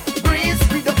about breeze,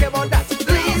 we don't care about that.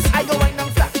 Please, I go wine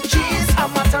and flat. Cheese, a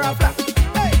matter of fact.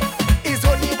 Hey, it's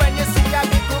only when you see a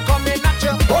big crew coming at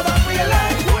you. Hold on for your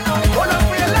life, hold on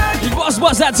for your life. You must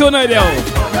bust that tornado.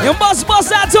 You must bust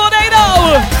that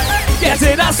tornado. Get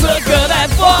in a circle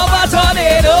and form a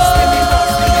tornado.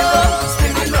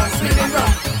 Spinning round.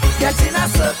 Get in a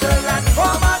circle and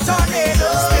form a tornado.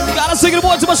 Gotta sing it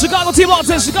more to my Chicago team locked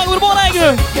in. Chicago, good morning.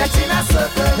 Get in a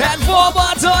circle And form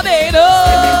a tornado.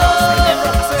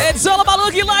 It's all about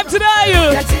looking live today.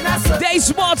 Get in a circle. They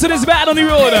sponsored this band on the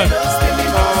road.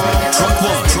 Truck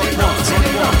one.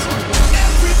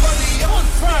 Everybody on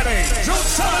Friday, June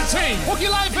 17th, Hooky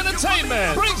Life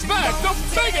Entertainment brings back the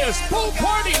biggest pool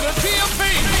party in the DMV.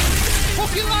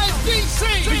 Hooky Life DC,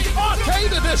 the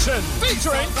Arcade Edition,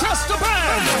 featuring just the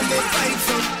band.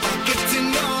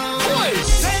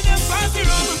 Voice and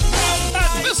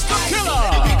Mr. Killer.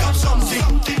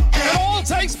 It all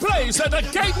takes place at the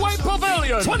Gateway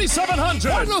Pavilion, 2700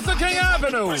 Martin Luther King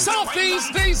Avenue,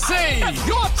 Southeast DC.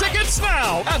 Your tickets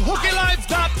now at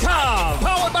HookyLife.com.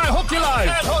 Powered by Hooky Life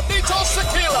and Joditos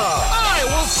Tequila. I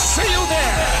will see you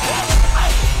there.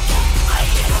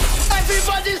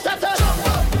 Everybody set up.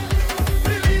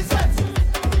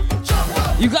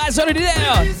 You guys already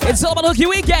there. It's all about Hooky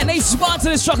Weekend. They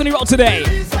sponsored this truck on the road today.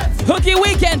 Hooky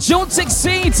Weekend, June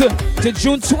 16th to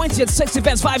June 20th. 6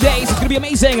 events, 5 days. It's gonna be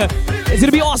amazing. It's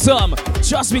gonna be awesome.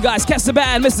 Trust me, guys. Catch the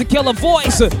band, Mr. Killer,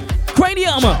 Voice,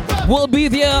 Cranium will be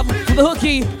there for the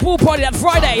Hooky pool party that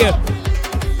Friday.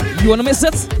 You wanna miss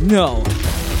it? No.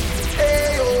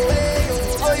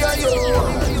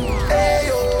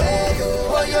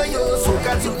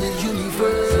 Soca to the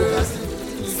universe.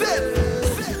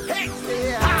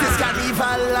 This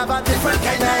carnival have a different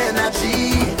kind of energy.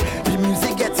 The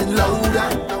music getting louder,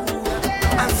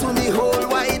 and soon the whole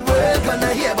wide world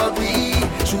gonna hear about we.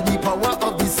 Through the power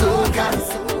of the soca,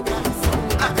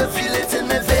 I can feel it in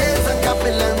my veins and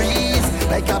capillaries,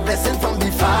 like a blessing from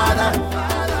the Father.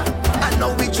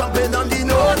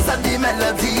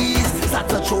 start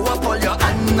to throw up all your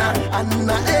Anna,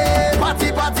 eh.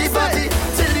 Party, party, party,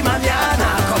 till the manana.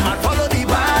 Come and follow the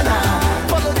banner,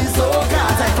 follow the soca.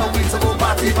 Time for we to go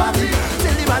party, party,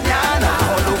 till the manana.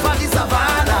 All over the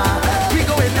savannah, we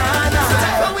going nana.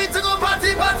 Time for we to go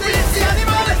party, party. Release the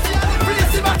animal,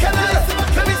 release the bacchanal.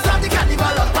 Let me start the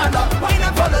carnival up and up. Why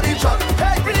not follow the truck?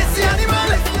 Hey, release the animal,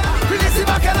 release the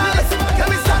bacchanal. Let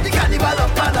me start the carnival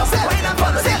up and up. Why not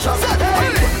follow the truck?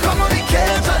 Hey, come on, we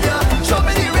can't tell you. Show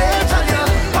me the range on you.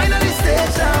 Wine on the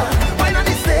station, wine on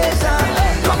the station.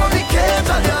 Come on, we can't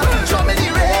tell you. Show me the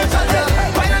range on you.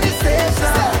 Wine on the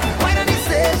station, wine on the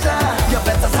station. You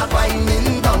better start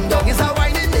whining, dong dong is a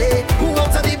whining day. Who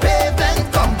wants to the pavement?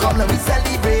 Come, come, let me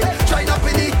celebrate. Join up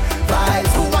with the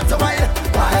vibes. Who want to wine?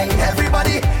 Wine,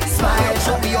 everybody smile.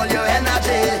 Show me all your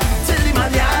energy. Till the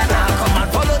manana, come and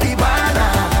follow the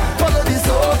banner, follow the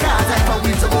soca. Time for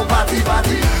we to go party,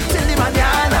 party. Till the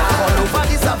manana, all over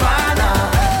the savannah,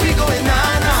 we going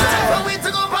nana. Time for we to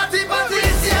go party, party.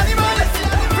 Release the animal,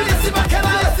 release the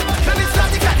bacchanal. Let me start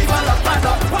the carnival up and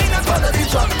up. Why not follow the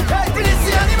truck? Hey, release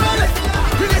the animal,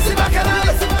 release the bacchanal.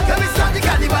 Let me start the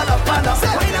carnival up and up.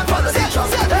 Why not follow the truck?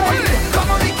 Hey, come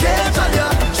on, we can't tell you.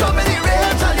 Show me the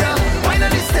range on you. Wine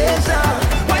on the station,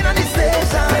 wine on the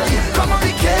station. Come on,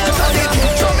 we can't tell you.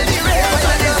 Show me the range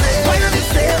on you. Wine on the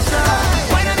station,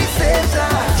 wine on the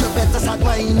station. You better start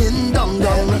whining, dong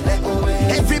dong.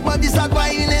 Everybody start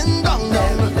whining, dong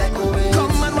dong.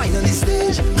 Come and wine on the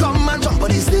stage, come and jump on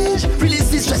the stage. Release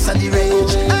the stress and the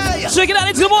rage. Hey, Check it out,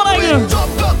 it's the morning.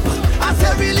 jump up, I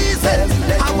say release it.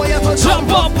 I want you to Jump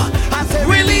up, I say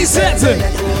release it.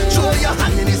 Show your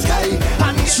hand in the sky.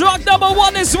 And Truck number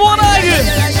 1 this morning.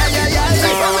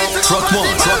 Truck one,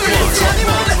 truck one, truck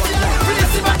one.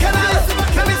 Release the bacchanal.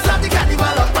 Let me start the carnival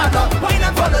up and up. Why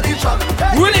not follow the truck?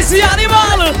 Hey, Release the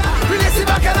animal. release the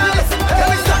bacchanal. Let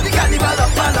me start the carnival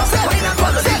up and up. Why not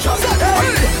follow the truck?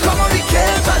 Hey, come on, we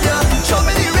can't tell you. Show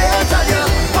me the range on you.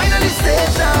 Wine on the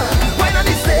station, wine on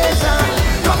the station.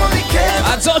 Come on, we can't.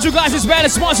 I told you guys this band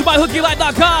is sponsored by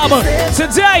HookieLight.com.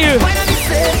 Today, Wine on the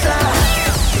station.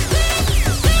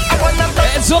 I wanna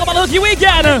rock it's all about Hookie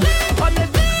Weekend. on it.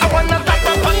 I wanna rock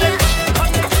on it.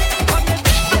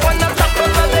 I wanna rock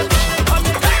on it.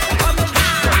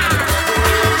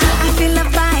 I feel a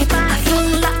vibe,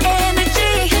 full of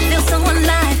energy. Feel so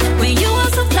alive when you are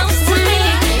so close to me.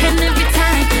 And every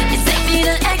time you take me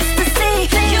to ecstasy,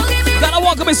 you give me Gotta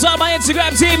welcome inside my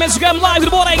Instagram team, Instagram Live.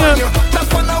 Good morning.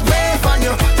 Just wanna wave on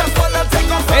you. Just wanna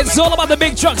take off It's all about the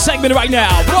big truck segment right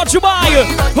now. Brought to you by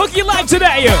Hookie Live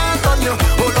today. on you.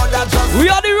 Oh Lord, I just We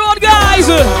on the road, guys.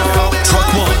 Truck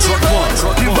one, truck one,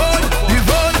 truck one. the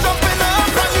road, jumping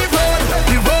up on the road.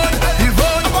 The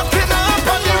road, walking up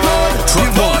on the road.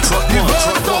 Truck one, truck one,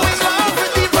 truck So one. in love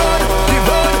with the road. The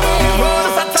road,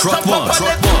 Truck one,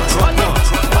 truck one, truck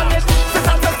one.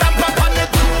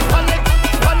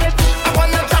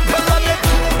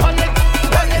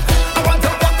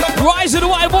 Rise to the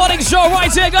White Morning Show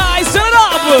right here, guys. Set it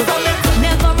up.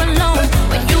 never alone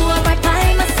when you are right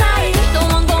by my side.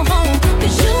 Don't wanna go home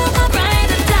 'cause you are my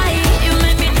ride or die. You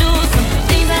make me do some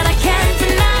things that I can't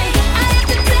deny. I have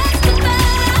to testify.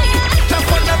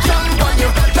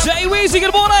 Jay Weezy,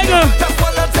 good morning.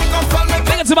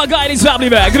 Bring it to my guy and his family,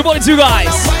 man. Good morning to you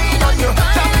guys.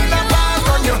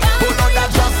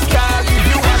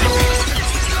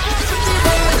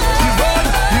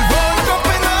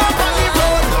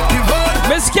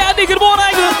 Miss Candy, good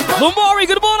morning. Lumori,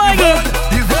 good morning.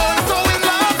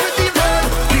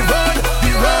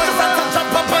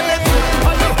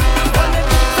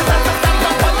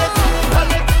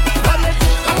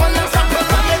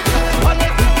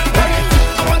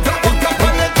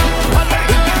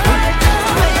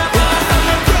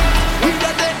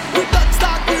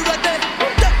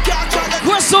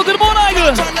 Crystal, good morning.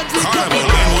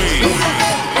 Carnival and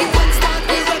we.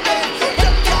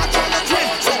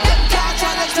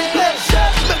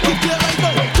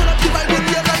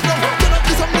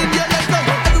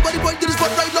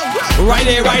 Right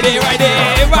there, right there, right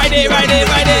there, right there, right there,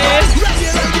 right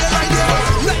there.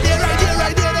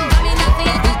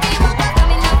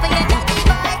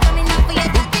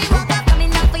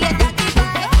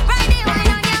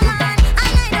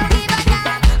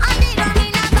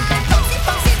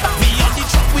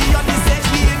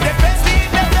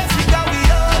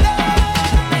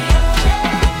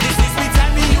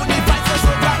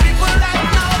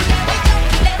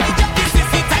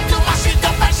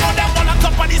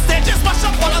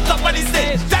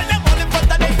 Tell them all in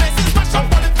front of their face.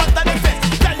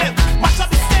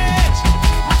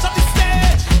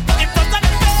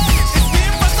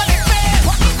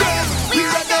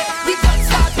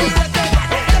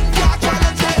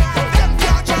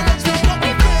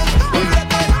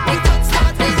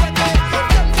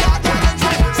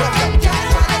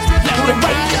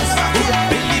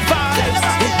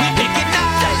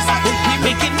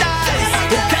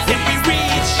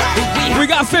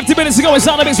 got 50 minutes to go in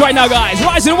Sonic Mix right now, guys.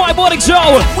 Rising White Morning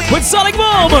Show with Sonic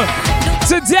Boom.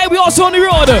 Today we also on the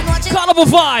road. Carnival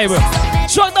Vibe.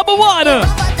 Track number 1.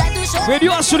 With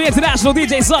yours truly, international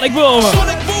DJ Sonic Boom.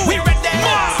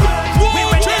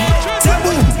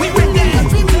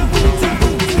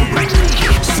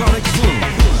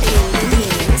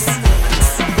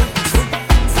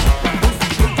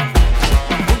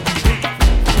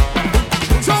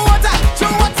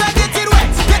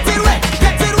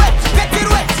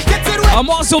 I'm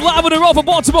also live on the road for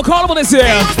Baltimore Carnival this year.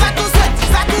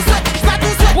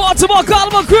 Baltimore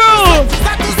Carnival crew.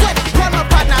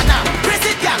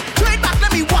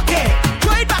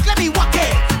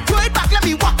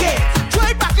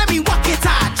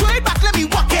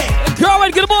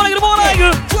 Kerwin, good morning, good morning.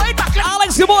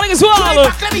 Alex, good morning as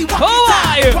well. Oh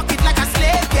my.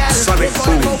 Sonic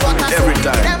Boom every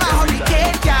time.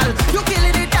 You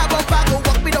killing it up, go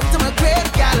walk me down to my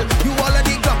grave, gal. You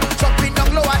already gone, jumping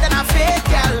down lower than a fake,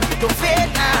 gal. Don't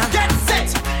fade now. Get set,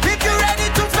 if you're ready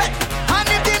to fet, and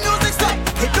if the music stop,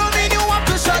 it don't mean you want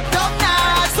to shut down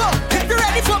now. So, if you're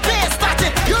ready for bass, start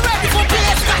it. You're ready for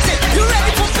bass, start it. You're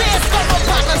ready for bass, come on,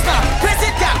 partners now. Press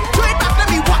it, gal. Throw it back, let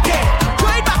me walk it.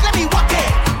 Throw it back, let me walk it.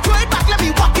 Throw it back, let me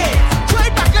walk it. Throw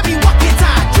it back, let me walk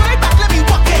it. Throw it back, let me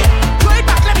walk it. Throw it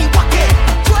back, let me walk it.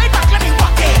 Throw it back, let me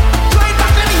walk it. Throw it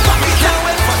back, let me walk it. Can't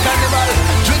wait for carnival.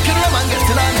 Drinking rum and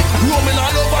getting on. Roaming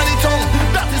all over the town.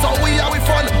 That is how we are with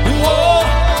fun. Whoa,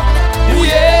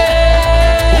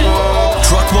 yeah.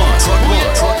 Truck one, truck one,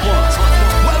 truck one.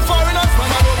 Well, foreigners from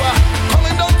all over,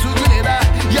 coming down to Grenada.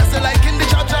 Yes, they like in the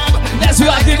job. Let's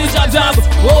rock in the job.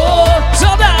 Oh,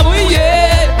 so that we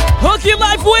yeah. Hooky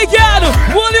Life Weekend.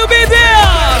 Will you be there?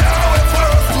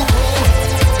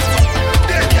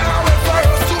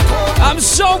 I'm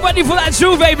so ready for that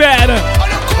Juve, man.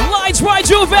 Lights right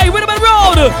Juve, Winterman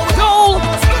Road. Go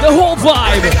the whole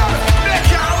vibe.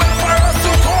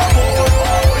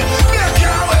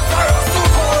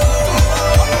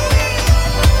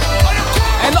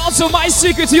 And also my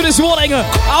secret to you this morning,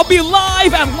 I'll be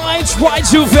live at Lights right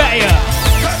Juve.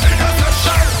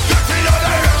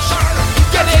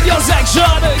 Get in your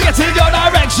section, get in your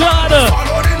direction.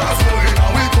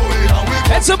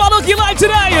 It's about Hooky Life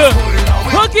today.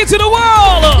 Hooky to the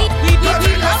world.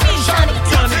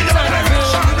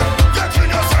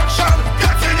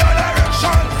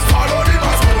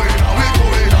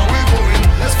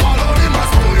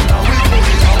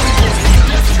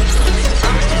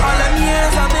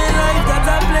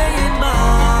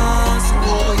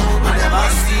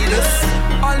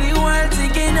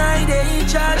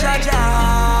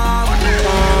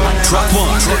 Truck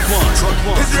one, truck one, truck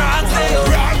one.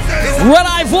 When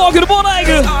I walk in the morning.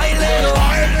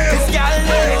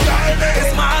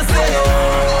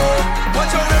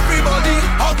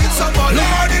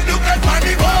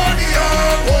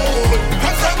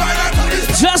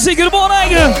 Jesse, good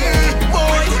morning.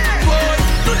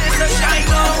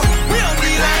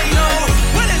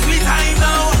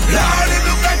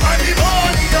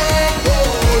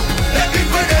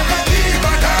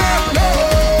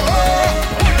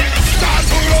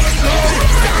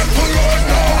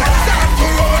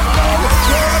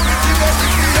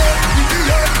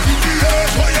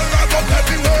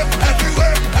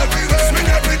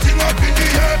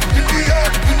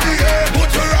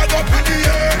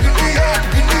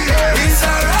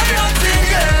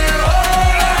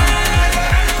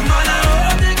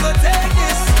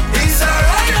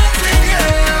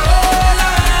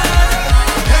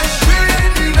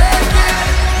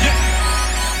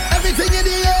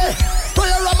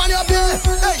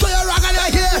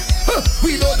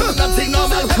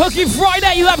 Hooky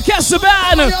Friday, you have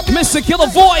Casaban, Mr. Killer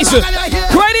Voice,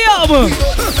 Cranium.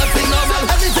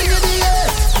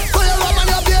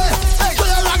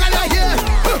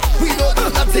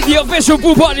 The official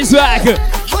Boo Party's back.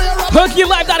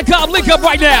 HookyLife.com, link up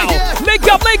right now. Link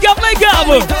up, link up, link up.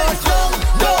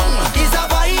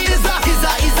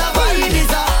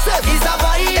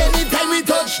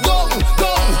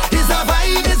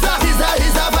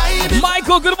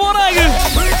 Michael, good morning.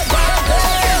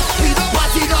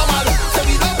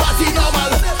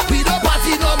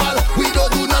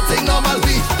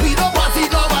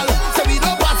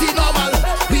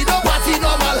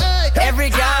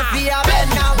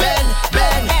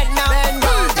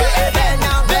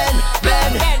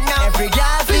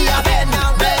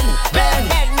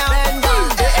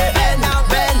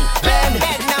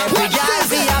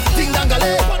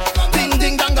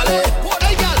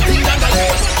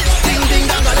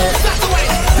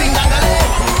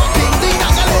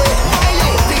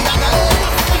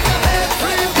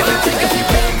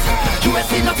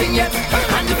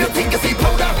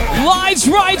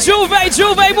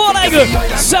 Juve morning,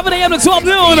 7 a.m. to 12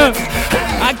 noon.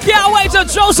 I can't wait to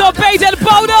throw some bait and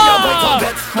powder.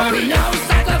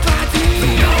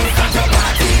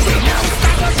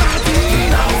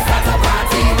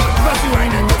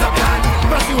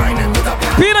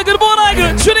 Peter, good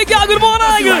morning. Trinidad, good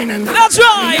morning. That's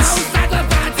right.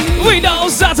 We know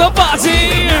start a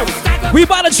party. We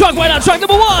buy the truck right now. Truck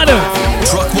number 1.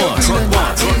 Truck one.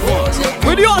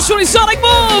 With the Australian Sonic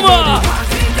Boom.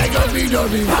 Every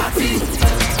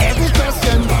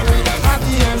question, have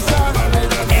the answer.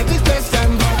 Every question,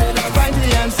 find the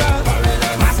answer.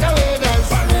 Masqueraders,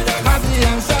 have the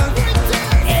answer.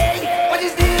 Hey, what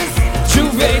is this?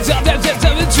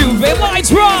 Juve,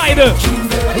 Lions Ride.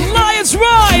 Lions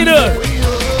Ride.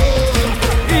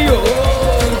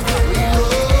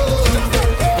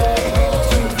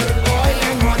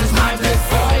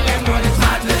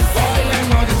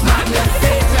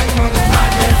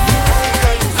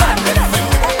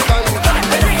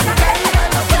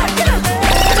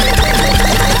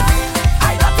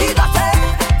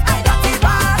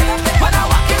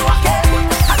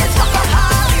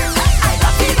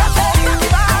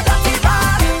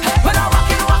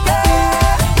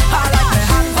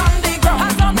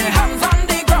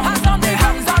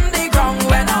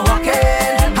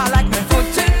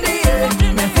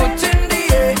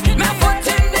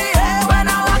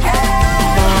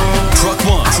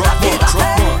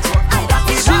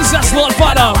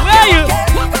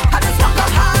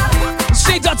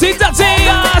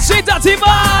 Dirty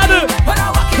man,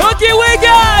 Hooky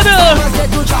Weekend. Simon said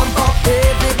to jump up,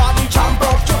 everybody jump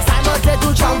up. Simon said to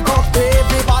jump up,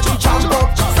 everybody jump up.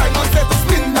 Simon said to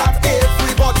spin that,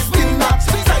 everybody spin that.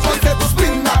 Simon said to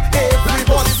spin that,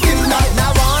 everybody spin that.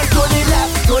 Now on to the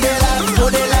left, to the left, to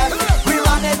the left. We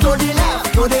run it to the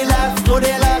left, to the left, to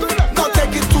the left. Now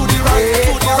take it to the right,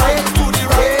 to the right, to the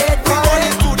right. We run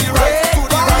it to the right, to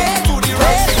the right, to the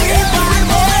right.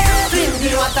 Bring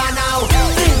the water now,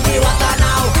 bring the water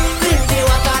now.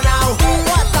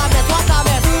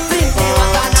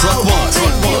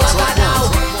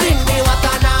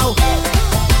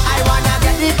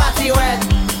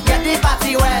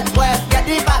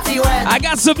 I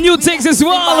got some new things as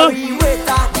well.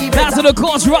 That's the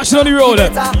course rushing on the road.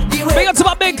 Big up to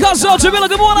my big cousin, Jamila.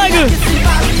 Good morning.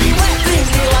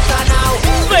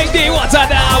 Bring the water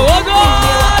now. Oh God.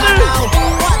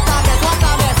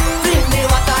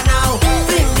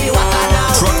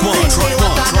 Truck one.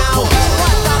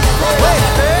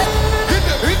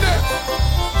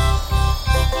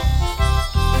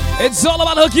 It's all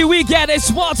about Hooky Weekend. They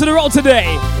smart to the road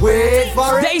today. Wait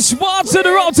for it. They smart to the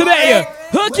road today.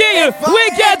 Hooky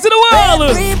Weekend to the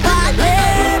world. Bring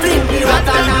the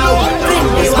water now. Bring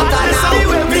the water now.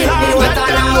 Bring the water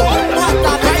now.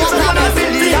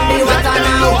 Bring the water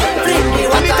now. Bring the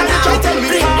water now.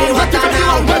 Bring the water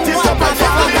now.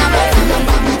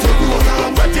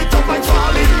 Wet it up and fall in rain. Wet it up and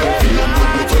fall in rain.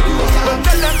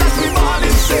 Tell them that we ball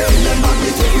in sin.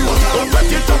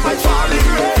 Wet it up and fall in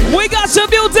rain. We got some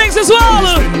new things as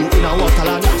well.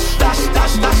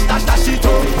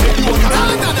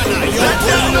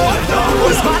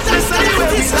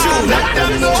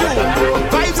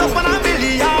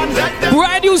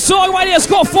 Brand new song right here. It's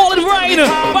called Falling Rain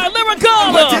by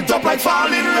Lyrical. Wet it up like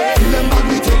falling rain.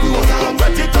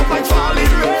 Wet it up like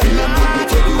falling rain.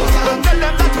 Tell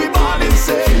them that we born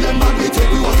insane.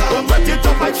 Wet it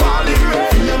up like falling rain.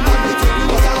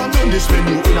 Turn this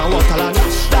menu in a waterland.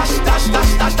 Dash, dash,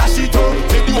 dash, dash, dash it up.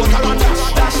 Take the waterland.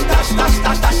 Dash, dash, dash,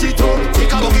 dash, dash it up.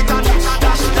 Take a bucket and dash,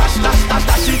 dash, dash, dash,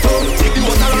 dash it up. Take the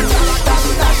waterland. Dash,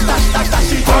 dash, dash, dash,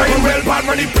 dash it up. I'm well bad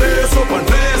when the place open.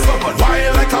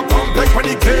 Wild like a complex when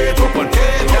the cage open.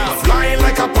 Flying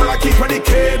like a parakeet when the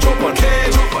cage open.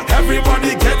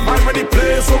 Everybody get mad when the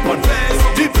place open.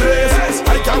 The place,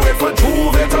 I can't wait for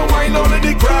Juve to wind down in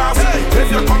the grass.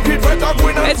 If you compete with a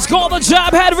winner, it's called the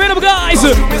Jab Head Rhythm, guys.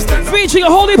 Featuring a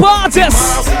holy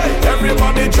artist.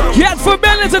 Get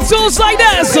familiar to tools like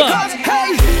this.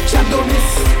 Hey, Jab do this.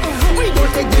 We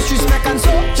don't take disrespect and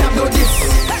so Jab do this.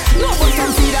 No one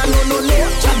can see that, no,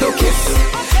 Jab do kiss.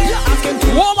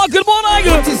 Walla, good morning.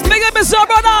 Big up, Mr.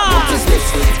 Brother. What is this?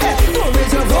 Hey, don't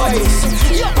raise your voice.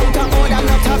 You're out of order,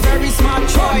 not a very smart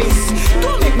choice.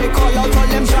 Don't make me call out all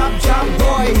them jab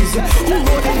boys. Who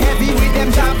go that heavy with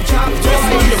them jab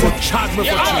boys?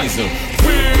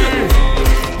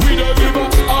 we don't give a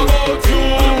about you.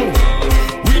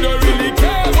 We don't really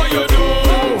care what you do.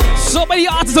 So many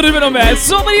artists on the rhythm, man.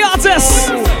 So many artists.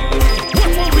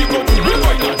 What we gonna do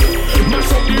right now?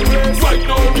 Mash up the place right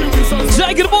now. Give me some.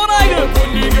 Jay, good morning.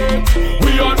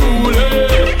 We are ruling.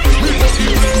 We must be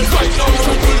right now.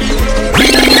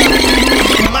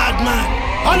 Madman.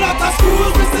 A lot of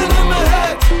screws missing in my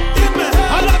head.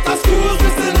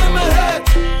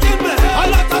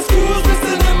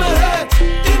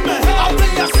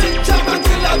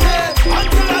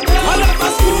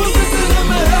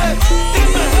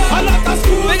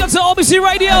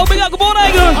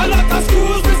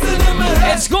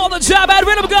 jab and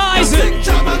rhythm, guys. 1, 2,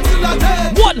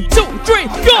 3,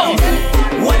 go.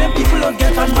 Why them people don't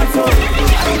get on my phone?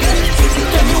 I don't get it.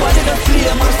 Tell me why they don't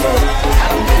clear my soul. I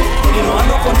don't get it. You know I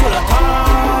no control at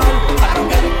all. I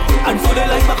don't get it. And so they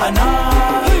like my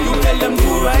canal. You tell them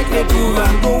do right, they do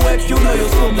wrong. Go west, you know you're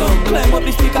so dumb. Climb up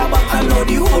the speaker back and know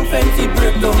the whole fancy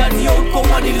break down. That's the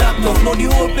outcome of the laptop. Know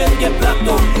the whole place get blacked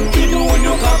out. Even when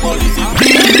you can't police it.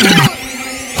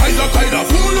 I'm a kind of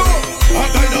fool,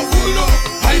 I'm kind of fool.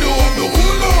 I know I'm the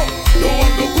fool, no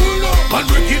I'm the fool. I'm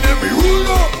breaking every rule,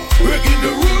 breaking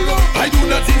the rule. I do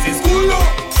that since in school,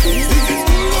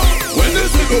 When they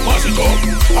say go mash it up,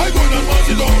 I gonna mash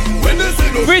it up. When they say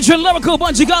no. Featuring lyrical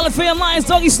Bungie Gallifrey Lions,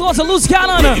 Doggy Slaughter, Loose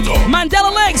Cannon,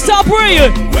 Mandela Legs, Top Ray,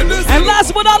 and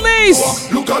last but not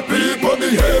least. Look at people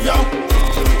behavior.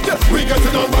 Yeah, we get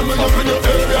it on man, we up in your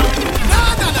area.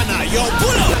 Nah, yo,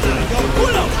 pull up.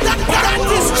 That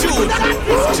is true.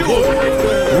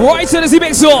 Right to this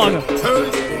big song.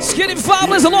 Skinny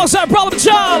Fabulous alongside Problem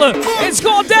Child. It's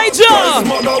called Danger.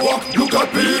 Look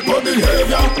at people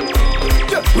behavior.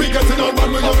 Yeah, we get it on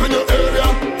man, we up in your area.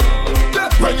 Yeah,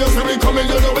 when you see me coming,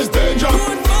 you know it's danger.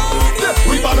 Yeah,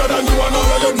 we better than you and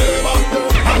all of your neighbor.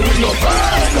 And we no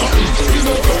afraid nothing. We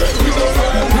no afraid, we no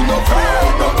afraid, we no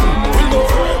afraid nothing. We no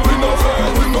afraid, we no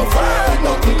afraid, we no afraid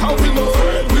nothing. How we no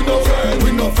afraid, we no afraid,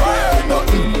 we no afraid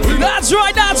nothing. That's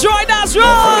right, that's right, that's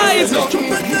right.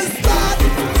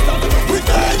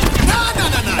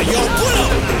 Yo, pull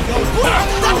up.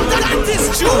 That is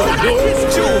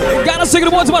true. Gotta sing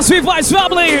the one to my Sweet Vibes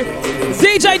family.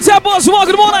 DJ Tempos,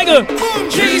 welcome to morning.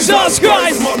 Jesus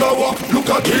Christ. Look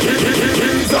at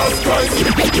Jesus Christ.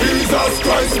 Jesus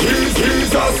Christ.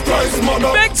 Jesus Christ,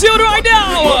 mother. Big tune right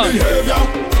now.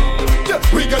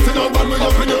 We getting on man, we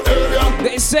up in your area.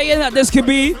 They're saying that this could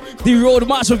be the road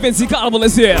march of Vincy Carnival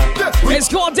this year. It's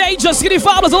called Danger, Skinny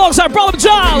Fabulous alongside Problem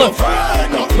Child.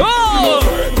 Oh!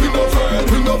 We no afraid,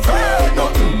 we no afraid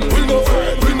nothing. We no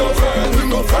afraid, we no afraid, we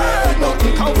no afraid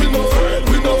nothing. How we no afraid,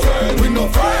 we no afraid, we no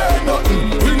afraid nothing.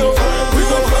 We no afraid, we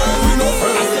no afraid, we no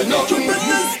afraid nothing.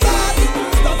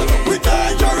 We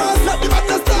dangerous, let the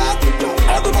madness start.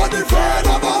 Everybody afraid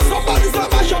of us, somebody's a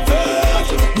mash up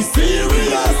face. We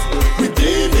serious, we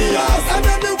devious, and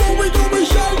anywhere we go we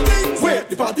shall things. Wait,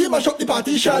 the party mash up, the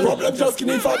party shall. Problem just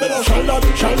Skinny Fabulous, shall not, the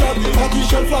party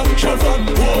shall flan,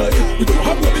 boy. We don't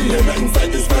have no behavior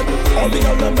inside this bed. All the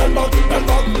girls them bend back,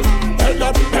 head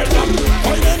up,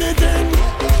 find anything,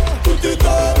 put it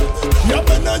up.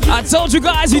 I told you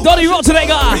guys, we done it wrong today,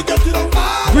 guys.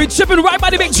 We're chipping right by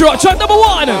the big truck. Truck number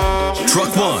 1.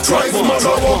 Truck one.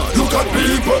 Look at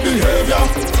people behavior.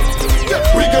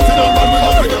 Yeah, we getting on man, we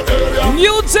up in your area.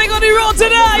 New thing on the road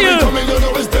today. Coming, you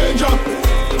know it's danger.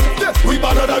 Yeah, we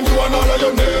better than you and all of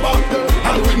your neighbor.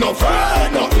 And we no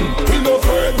afraid nothing. We no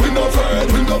afraid, we no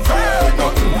afraid, we no afraid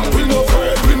nothing. We no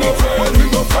afraid, we no afraid, we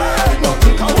no afraid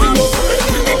nothing. And we no afraid,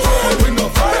 we no afraid, we no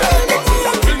afraid nothing.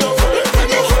 We no afraid, we no afraid, we no afraid.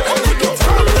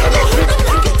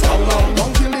 How long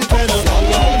until the pedal?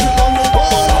 How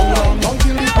long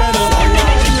until the pedal?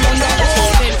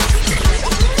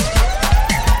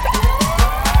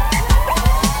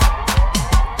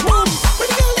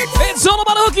 It's all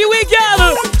about a hooky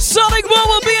weekend. Sonic Boom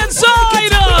will be inside.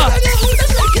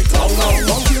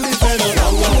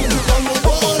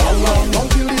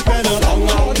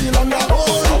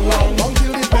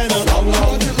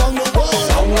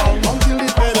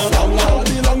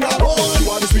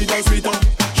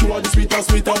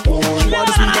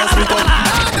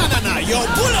 Yo,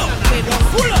 pull up.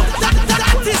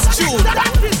 That is true.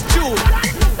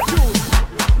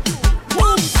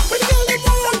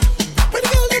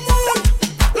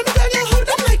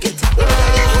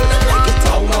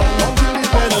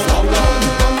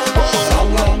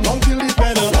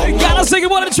 Gotta sing it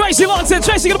more than Tracy Longton.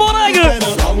 Tracy, good morning.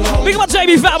 Big up my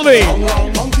JB family. 1,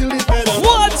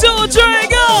 2, 3,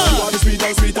 go. She want the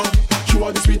sweeter, sweeter. She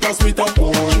want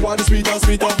the sweeter,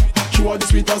 sweeter. She want the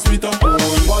sweeter, sweeter. She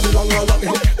want the longer, longer.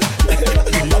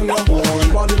 Longer, she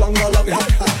want the longer, longer.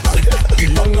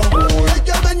 Longer, hey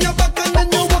girl, bend your back and then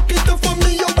you walk it up for me.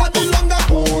 You want the longer,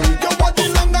 you want the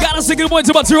longer. Gotta sing good morning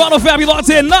to my Toronto family locked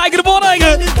in. Good morning.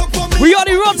 We on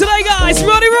the road today, guys. We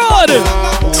on the road.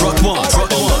 Truck one.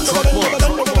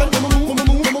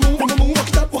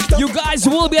 You guys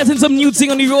will be getting some new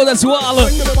thing on the road as well.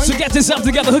 So get yourself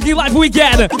together. Hooky Life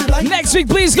Weekend. Next week,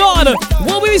 please God,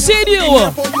 we'll be seeing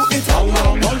you.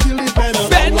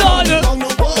 Bend on.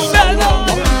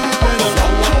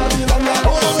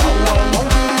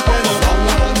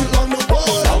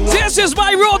 This is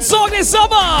my road song this summer.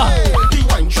 The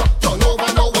wine truck turn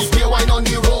over now, we play wine on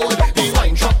the road. The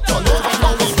wine truck turn over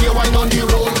now, we play wine on the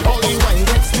road. All the wine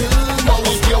gets still, now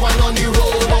we play wine on the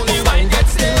road. All the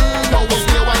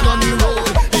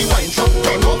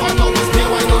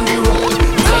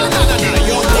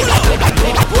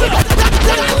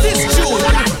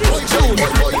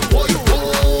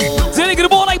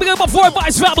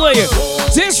family.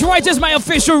 This right is my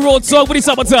official road song for the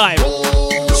summertime.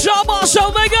 Shabba Show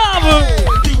Big Up.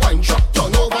 The wine truck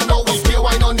turn over now, we stay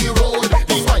wine on the road.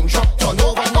 The wine truck turn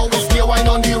over now, we stay wine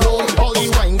on the road. All the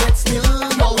wine gets still,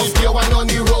 now we stay wine on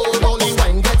the road. All the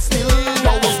wine gets still,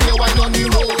 now we stay wine on the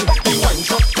road. The wine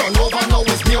truck turn over now,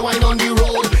 we stay wine on the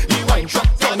road. The wine truck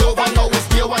turn over now, we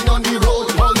stay wine on the road.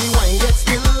 All the wine gets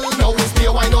still, now we stay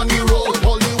wine on the road.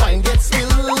 All the wine gets still,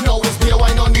 now we stay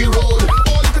wine on the road.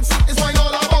 All you can see is wine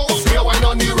all about, stay wine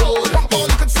on the road. All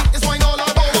you can see is wine all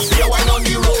about, stay wine on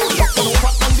the road. Drop it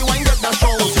over and the wine get that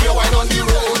show, stay wine on the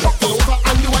road. Drop it over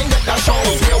and the wine get that show,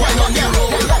 stay wine on the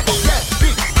road. Yeah,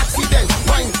 big accident,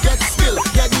 wine gets spill.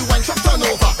 Yeah, the wine truck turn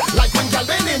over, like when y'all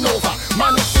bending over.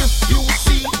 Man, if you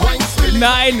see wine spilling.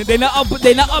 9, they not up to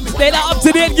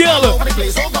date, girl.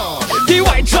 The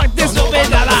white truck, this no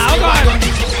bend allowed.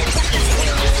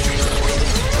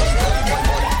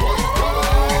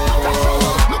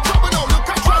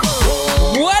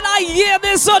 When I hear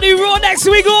this on the road next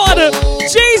week, God,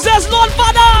 Jesus, Lord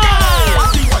Father.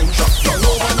 The wine truck turn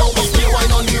over, now we stay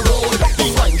wine on the road.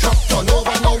 The wine truck turn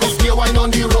over, now we stay wine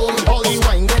on the road. All the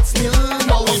wine gets still,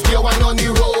 now we stay wine on the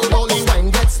road. All the wine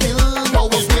gets still, now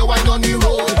we stay wine on the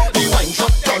road. The wine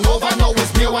truck turn over, now we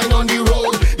stay wine on the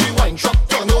road. The wine truck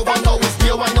turn over, now we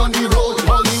stay wine on the road.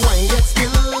 All the wine gets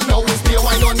still, now we stay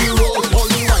wine on the road. All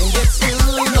the wine gets still,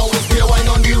 now we stay wine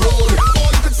on the road.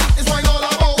 All you can see is wine all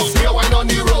about, stay wine on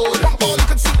the road. All you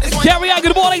can see is wine. Carry on,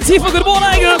 good morning, Tifa, good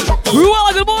morning.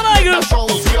 Ruala, good morning.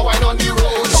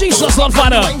 Jesus, Lord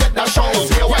Father. Go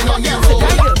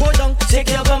down, shake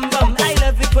your bum bum. I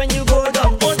love it when you go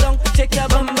down. Go down, shake your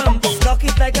bum bum. Rock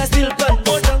it like a steel gun.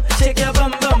 Go down, shake your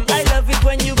bum bum. I love it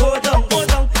when you go down. Go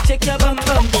down, shake your bum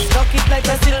bum. Rock it like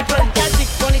a steel gun. Can't tick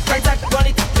on it, can't tack on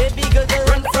it. Baby girl, don't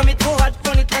run from it. Go hard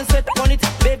on it and sweat on it.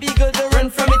 Baby girl, don't run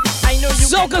from it. I know you.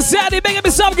 So Cassadi, big up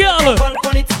yourself, girl.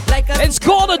 It's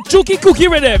called a Juki Cookie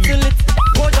Rhythm.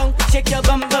 Go down, shake your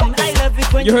bum bum. I love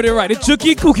it when you heard it right. It's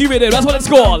Juki Cookie Rhythm. That's what it's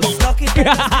called.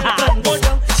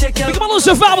 Big up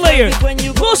Lucia family.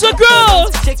 Lucia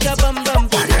girls. Shake your bum bum.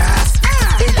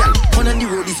 One on the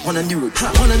road is one on the road.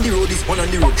 One on the road is one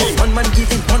on the road. One man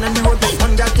giving, one on the road.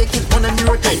 One guy taking, one on the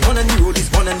road. One on the road is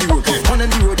one on the road. One on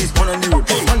the road is one on the road.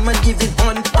 One man giving,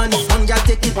 one guy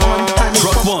taking, one.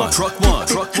 Truck one, truck one,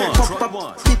 truck one, truck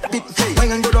one. Pip, pip, hey.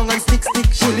 Wine and go down and stick,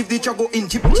 stick. She leave the chago in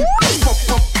chip, chip. Pop,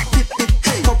 pop, pip, pip,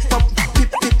 hey. Pop, pop, pip,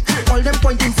 pip. All them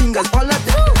pointing fingers, all of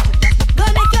them. Go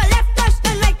make your left touch the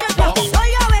right to top. Roll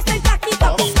your waist and cock it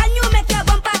up. Can you make your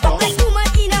bumper talk like woman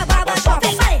in a barber shop?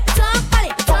 Say pally, talk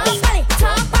pally, talk pally,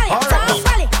 talk pally, talk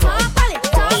pally, talk pally,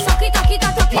 talk. Talk it, talk it,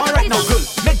 talk it. All right now, girl,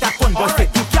 make that one bust it.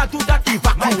 You can't do that if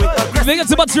I do it. Big up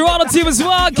to my Toronto team as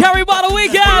well. Carry by the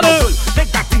weekend.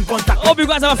 Hope you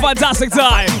guys have a fantastic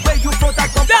time.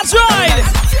 That's right.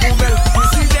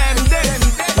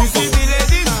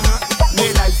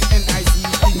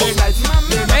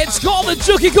 It's called the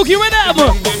Juki Cookie Rhythm.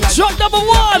 Truck number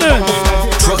 1.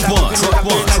 Truck one, truck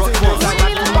one, truck one.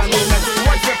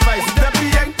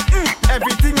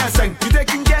 Everything I sang, you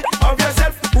taking care of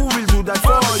yourself. Who will do that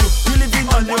for you? You living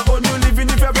on your own, you living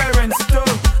with your parents too.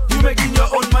 You making your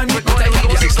own money.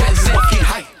 It's expensive, fucking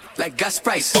high, like gas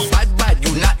price. Bad,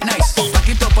 you not nice. Back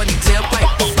it up on the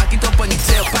tailpipe. Back it up on the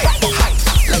tailpipe. High,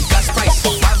 like gas price.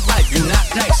 Bad, you not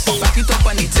nice. Back it up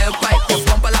on the tailpipe. Your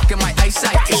bumper lock in my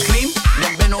eyesight. It's clean,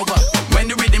 then bend over. When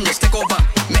the rhythm just take over.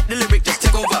 Make the lyric just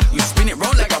take over. You spin it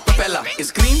round like a propeller.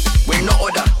 It's clean, with no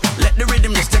order. Let the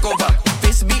rhythm just take over.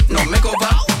 Face beat, no makeover.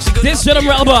 This rhythm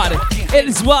robot. It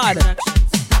is what?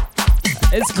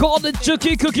 It's called the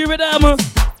Juki Cookie Rhythm.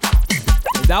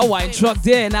 That wine truck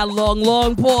there and that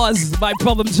long pause by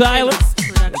Problem Child.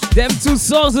 Them two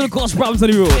songs will cause problems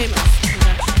on the road.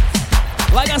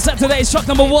 Like I said, today is truck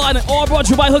number 1, all brought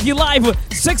to you by Hookie Live.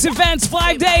 6 events,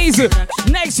 5 days.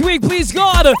 Next week, please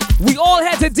God, we all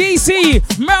head to DC,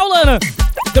 Maryland,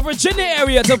 the Virginia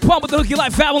area to pump with the Hookie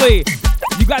Live family.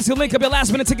 You guys can link up your last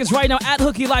minute tickets right now at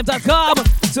HookieLive.com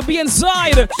to be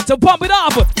inside, to pump it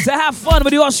up, to have fun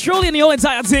with the Australian and the whole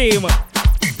entire team.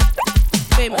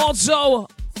 Also,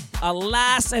 a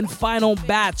last and final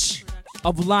batch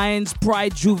of Lions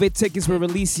Pride Juve tickets were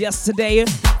released yesterday.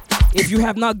 If you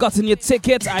have not gotten your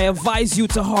ticket, I advise you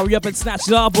to hurry up and snatch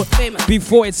it up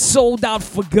before it's sold out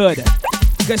for good.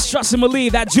 Because trust and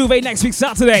believe that Juve next week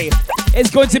Saturday is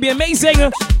going to be amazing.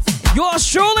 Yours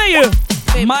truly,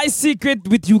 my secret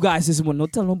with you guys is one.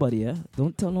 Don't tell nobody, yeah?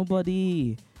 Don't tell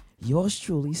nobody. Yours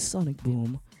truly, Sonic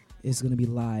Boom, is going to be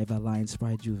live at Lions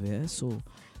Pride Juve. Yeah? So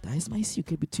that is my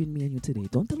secret between me and you today.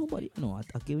 Don't tell nobody. No,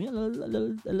 I'll give you a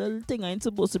little thing. I ain't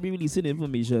supposed to be releasing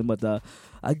information, but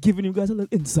I'm giving you guys a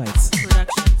little insights.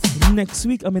 Next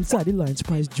week, I'm inside the Lions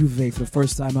Prize Juve for the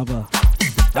first time ever.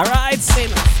 Alright?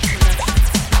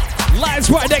 Lions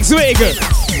Prize next week.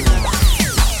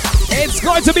 It's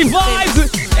going to be vibes.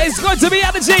 It's going to be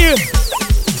energy.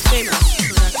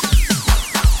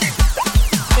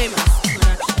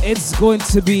 It's going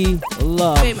to be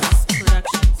love.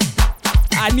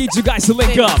 I need you guys to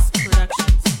link up.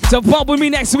 So pop with me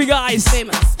next week, guys.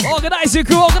 Organize your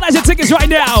crew, organize your tickets right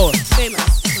now.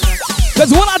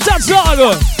 Cause when I touch down,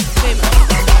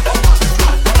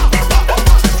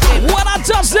 when I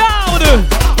touch down,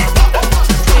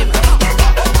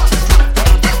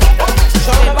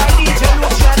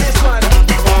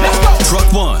 Truck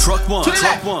one, truck one, to the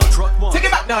truck left. one, truck one. Take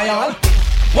it back now, y'all.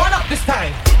 One up this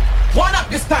time. One up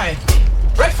this time.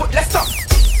 Right foot, left up.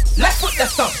 Left foot,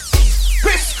 left up.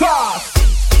 Crisscross.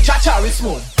 Cha-cha is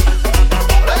smooth.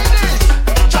 Ladies,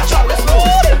 cha-cha is smooth.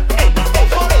 Hey, hey,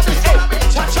 hey,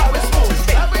 cha-cha is smooth.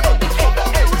 Hey, hey, hey,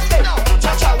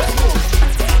 cha-cha is smooth.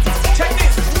 Check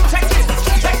this, check this,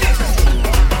 check this.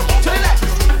 To the left.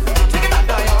 Take it back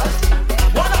now, y'all.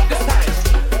 One up this time.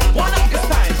 One up this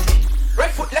time.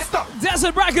 Right foot, left up.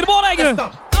 Desert Brack, good morning.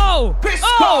 Oh,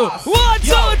 Crisscross. 1, 2,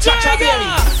 3, Cha-cha, go. baby.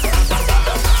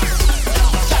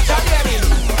 Cha-cha, baby.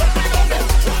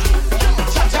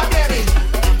 Cha-cha, baby.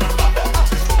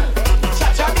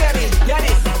 Cha-cha, baby. Get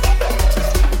it.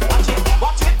 Watch it,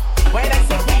 watch it. When I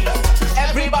say freeze,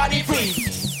 everybody freeze.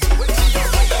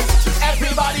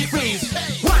 Everybody freeze.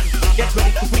 1, get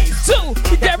ready to freeze. 2,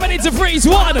 get ready to freeze.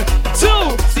 1, 2, 1, 2.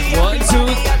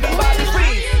 Everybody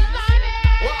freeze.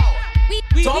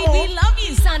 We love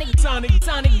you, Sonic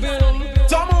Boom.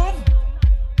 Don't move.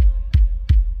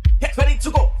 Get ready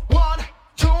to go. 1,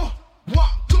 2, 1,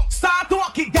 2. Start to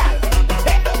walk it, gal. Hey,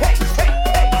 hey, hey, hey.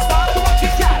 Start to walk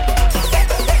it, gal. Hey, hey,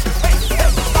 hey, hey.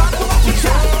 Start to walk it,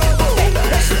 gal. Hey, hey,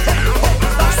 hey, hey.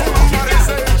 Start to walk it, gal.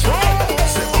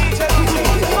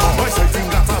 My sighting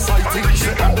got a sighting,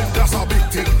 say that's a big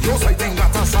thing. Your sighting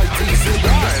got a sighting, say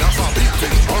that's a big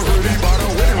thing. Already by the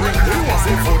wearing, it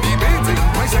wasn't for debating.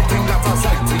 My sighting got a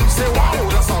sighting, say wow,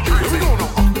 that's a big thing.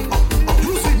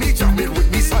 You see me jamming with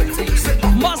me sighting, say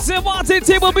Massive Martin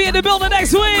team will be in the building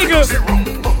next week.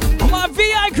 My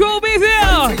VI crew will be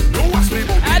there.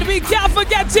 And we can't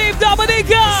forget Team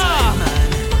Dominica.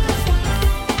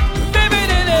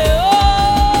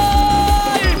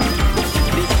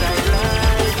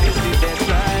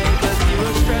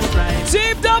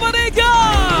 Team Dominica.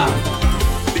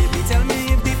 Baby, tell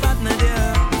me if the partner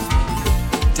there.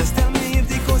 Just tell me if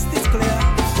the coast is clear.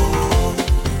 Oh,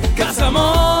 cause I'm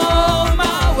on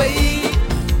my way.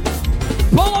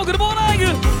 Polo, good morning. I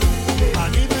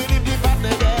need to leave the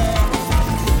partner there.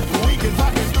 We can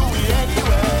fucking do it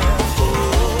anywhere. Oh,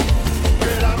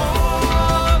 girl, I'm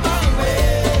on my way.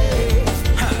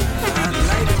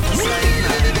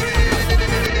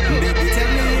 baby, tell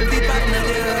me if the partner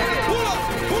there.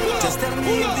 Just tell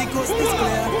me if the coast is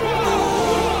clear. Oh,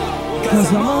 Cause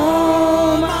I'm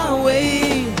on my way.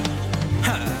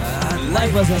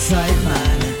 Life was a sight,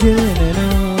 man.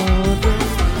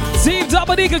 Team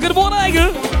Dominica, good morning.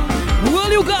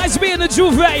 Will you guys be in the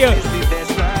Juve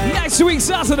next week,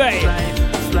 Saturday?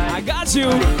 I got you.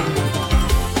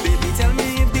 baby, tell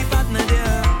me if the partner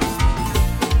there.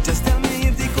 Just tell me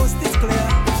if the coast is clear.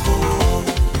 Oh,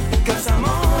 cause I'm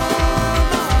on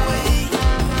my way.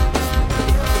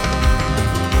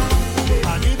 I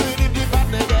need to leave the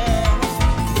partner there.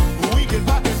 We can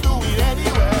fucking do it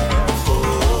anywhere. Oh,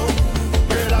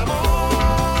 girl, I'm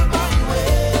on my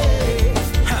way.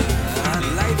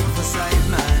 Life of a side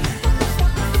man.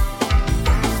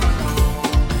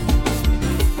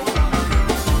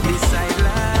 This side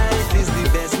life is the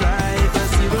best life. A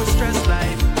zero stress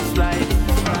life.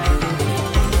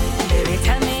 Baby,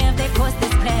 tell me if the coast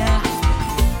is clear.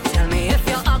 Tell me if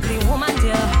you're ugly woman,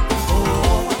 dear.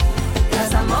 Oh,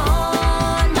 cause I'm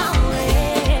on my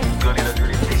way.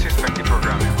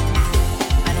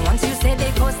 And once you say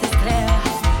the coast is clear,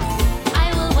 I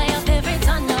will weigh up every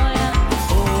ton, oh yeah.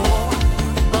 Oh,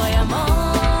 boy, I'm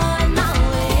on my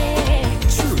way.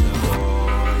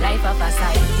 Life of a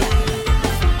side, yeah.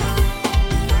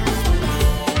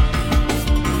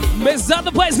 Miss at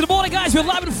the place. Good morning, guys. We're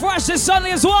live and fresh this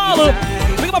Sunday as well. Look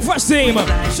at my fresh team.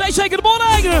 Shay, good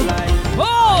morning.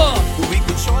 Oh, We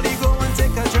could surely go and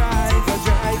take a drive,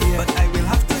 yeah. But I will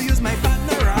have to use my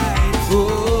partner ride.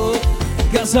 oh,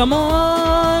 cause I'm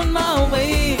on my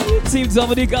way. Team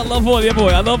Dominica, I love all you, boy.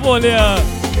 I love all you. I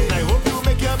hope you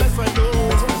make your best friend know.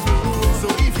 So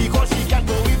if he calls, she can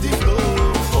go with the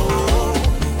flow. Oh,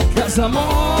 Cause I'm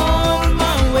on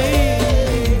my way.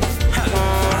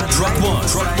 Truck one,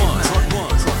 truck one, truck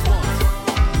one, truck one.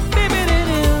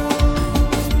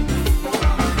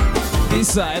 This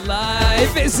Westside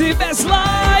Live, busy best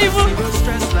live.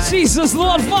 Jesus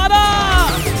Lord Father.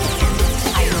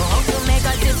 I know how to make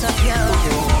her disappear.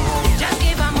 Just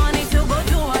give her money to go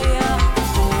to her.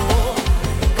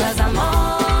 Cause I'm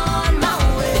on my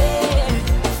way.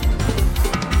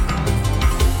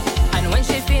 And when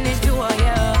she finished to her,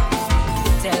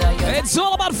 tell her you're It's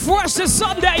all about Fresh this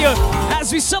Sunday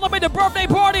as we celebrate the birthday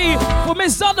party for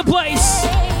Miss Thunderplace.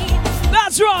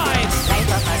 That's right.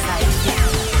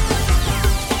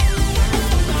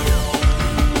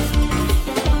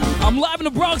 I'm live in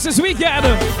the Bronx this weekend.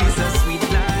 Lord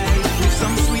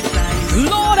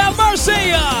have mercy.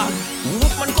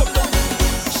 Woman come down,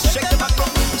 shake the back up,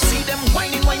 see them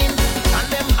whining, whining,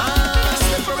 and them arms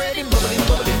separating, bubbling,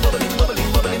 bubbling, bubbling, bubbling,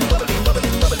 bubbling, bubbling,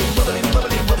 bubbling, bubbling, bubbling,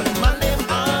 bubbling, bubbling, and them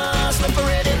arms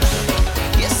separating.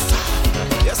 Yes, sir.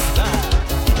 Yes, sir.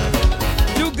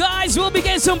 You guys will be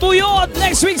getting some bouillon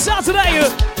next week Saturday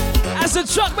as the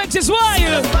truck makes its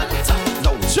way.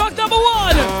 Truck number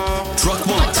 1. Truck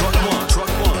one, truck one, truck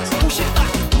one. Push it back.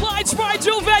 Light Sprite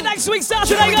Juve next week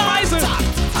Saturday, guys. I know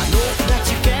that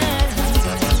you can.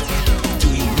 Do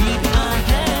you need my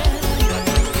hand?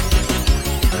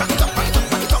 Back it up, back it up,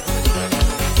 back it up.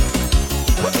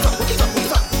 Work it up, work it up, work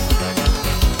it up.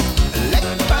 Leg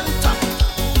banta,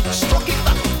 stroke it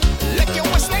back. Let your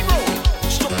waistline roll.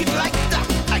 Stroke it like that,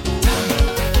 like that,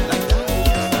 like that,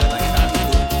 like that.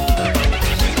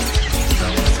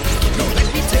 Now let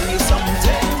me tell you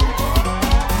something.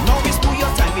 Now is for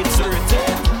your time, it's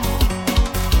certain.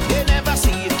 They never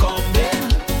see it coming.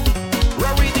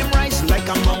 Roaring them rise like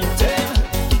a mountain.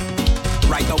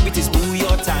 Right now it is boo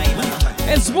your time.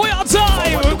 It's bouillon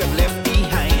time. Forward to get left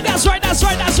behind. That's right, that's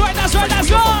right, that's right, that's right,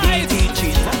 that's right.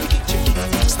 Teaching.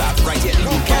 Start right here in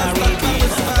the Caribbean.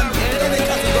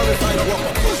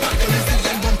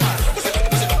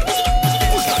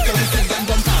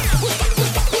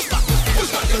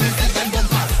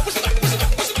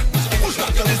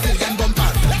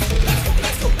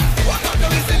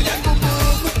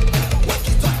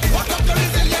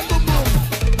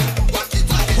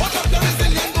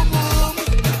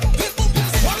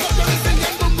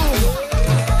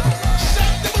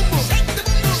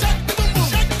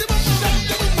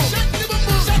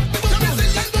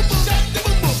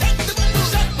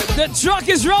 The truck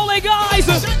is rolling, guys.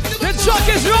 The truck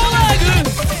is rolling.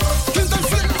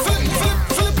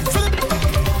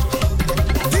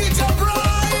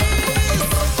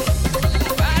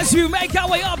 As we make our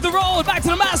way up the road back to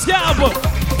the Mascab.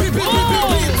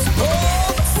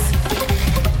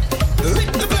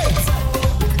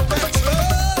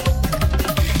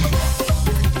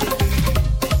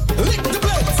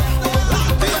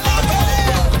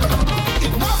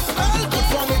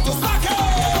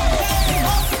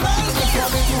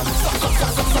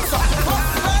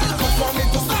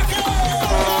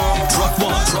 Truck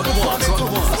one, truck one,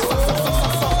 truck one.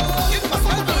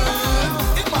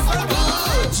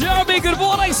 Jeremy, good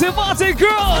morning, sympathic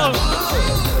girl.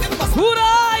 Who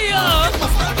are you?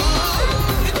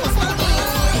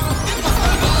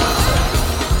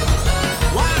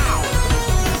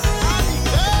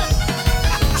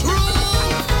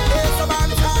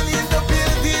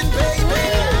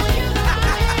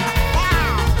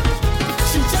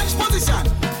 She change position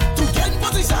to get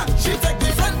position. She take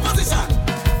different position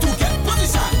to get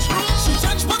position. She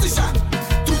change position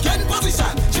to get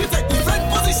position. She take different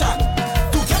position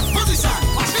to get position.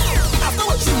 After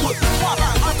what she would,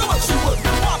 after what she would,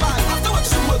 after what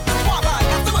she would,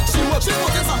 after what she would, she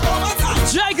would get some overtime.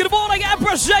 Jay, good morning,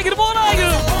 Empress. Jay, good morning.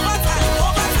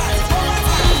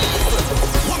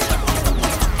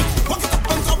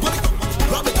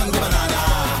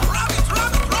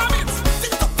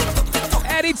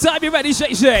 Anytime you're ready,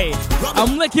 Shay Shay.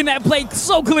 I'm licking that plate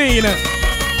so clean.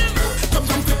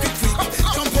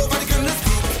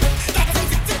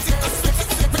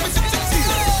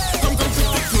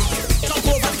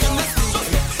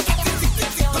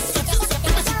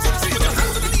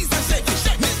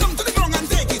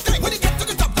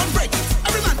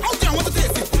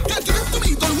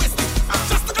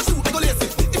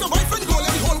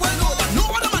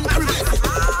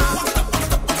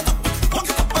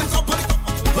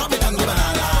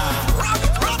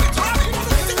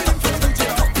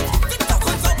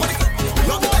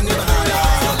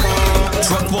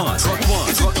 Truck one, truck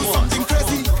one, truck one.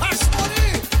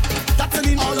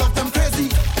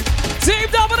 Team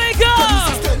Dominica!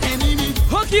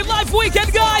 Hooky Life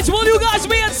Weekend, guys. Will you guys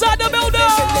be inside the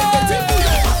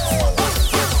building?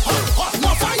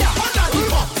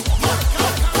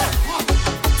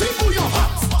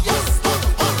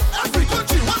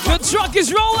 The truck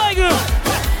is rolling.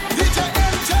 DJ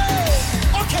MJ.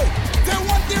 Okay, they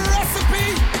want the recipe.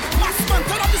 Last month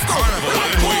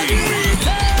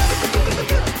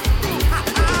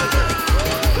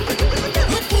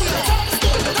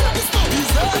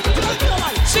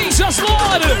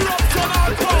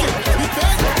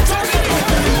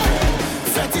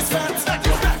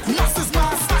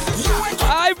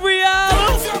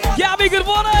good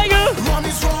morning.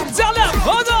 Tell them,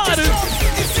 hold on.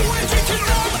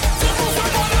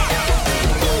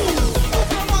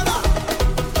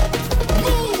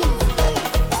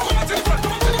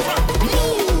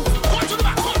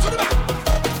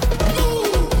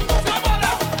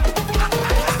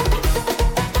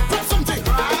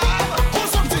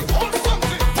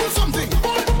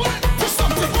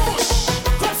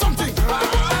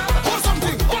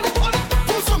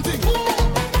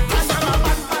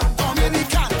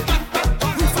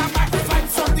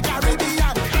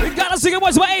 Singing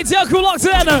boys, my ATL crew locked in.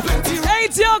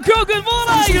 ATL crew, good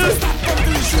morning.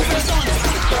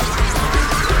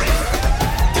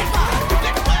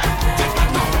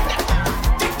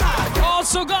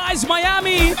 Also, guys,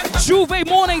 Miami, Juve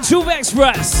Morning, Juve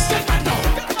Express.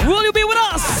 Will you be with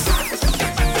us?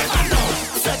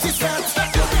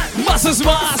 Muscles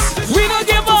Mass, we don't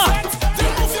give up.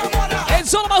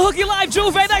 It's all about Hooky Live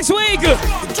Juve next week.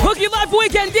 Hooky Live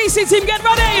weekend, DC team, get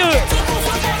ready.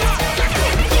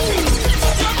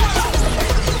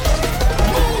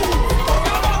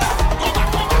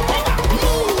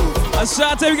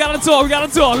 Asante, we gotta talk.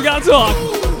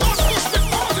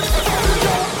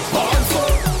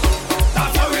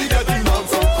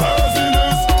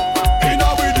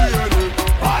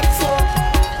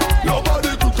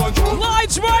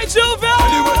 Lights right, Juve!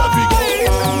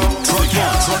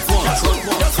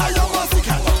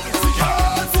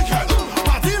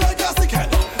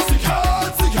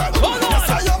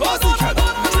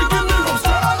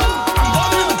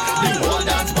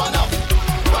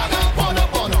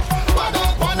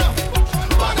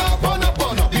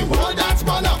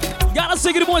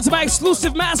 Good morning to my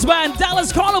exclusive mass band,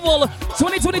 Dallas Carnival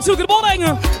 2022. Good morning.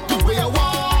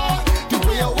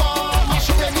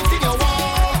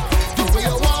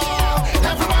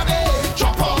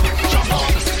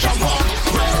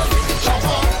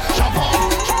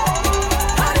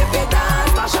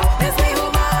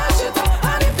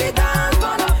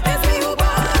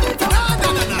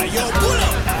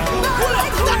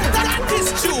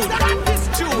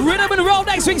 Rhythm and roll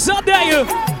next week Sunday.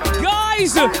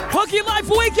 Guys, Hooky Life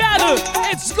Weekend,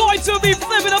 it's going to be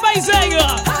flipping amazing.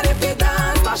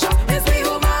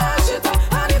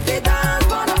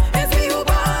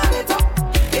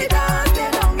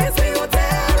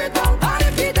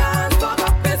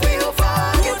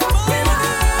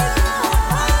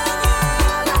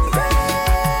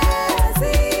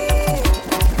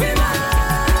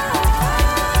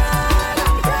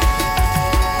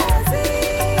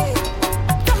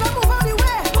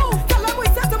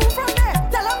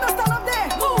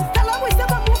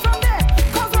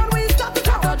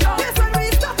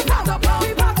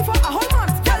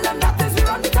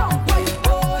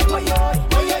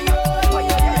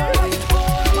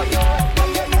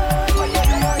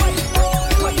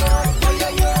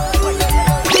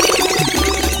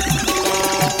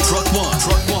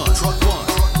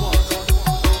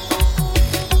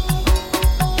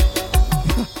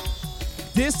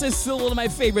 This is still one of my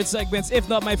favorite segments, if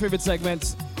not my favorite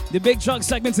segment. The Big Truck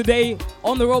segment today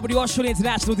on the road with the Australian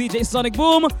International DJ Sonic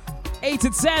Boom. 8 to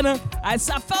 10. I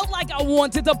felt like I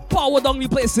wanted to power down the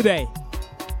place today.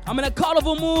 I'm in a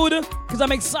carnival mood because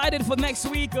I'm excited for next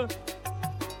week.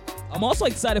 I'm also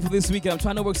excited for this weekend. I'm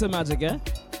trying to work some magic, eh?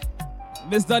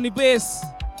 Miss Dunny Place.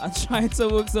 I'm trying to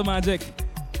work some magic.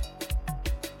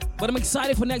 But I'm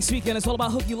excited for next weekend. It's all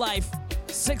about Hooky Life.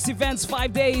 6 events,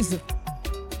 5 days.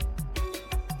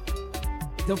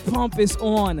 The pump is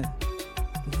on.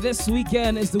 This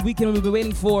weekend is the weekend we've been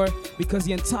waiting for because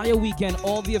the entire weekend,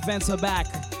 all the events are back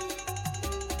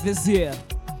this year.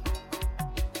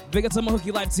 Big up to my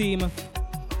Hooky Life team.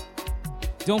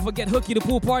 Don't forget Hooky the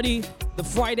pool party, the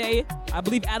Friday. I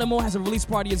believe Adamo has a release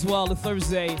party as well, the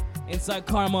Thursday, inside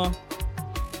Karma.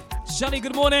 Shelly,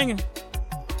 good morning.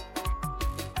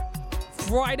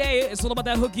 Friday, it's all about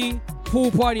that Hooky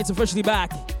pool party. It's officially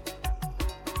back.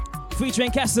 Featuring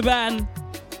Castaban,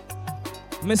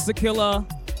 Mr. Killer,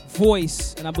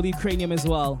 Voice, and I believe Cranium as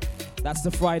well. That's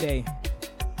the Friday.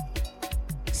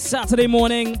 Saturday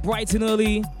morning, bright and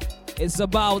early. It's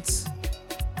about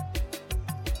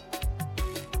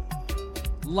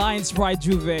Lions Pride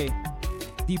Juve.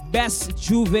 The best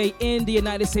Juve in the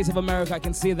United States of America, I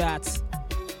can say that.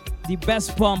 The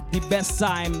best pump, the best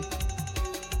time,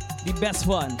 the best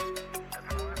fun.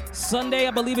 Sunday,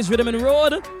 I believe, is Rhythm and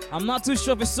Road. I'm not too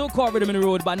sure if it's still called Rhythm and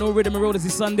Road, but I know Rhythm and Road is the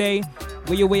Sunday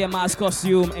where you wear a mask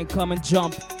costume and come and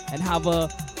jump and have an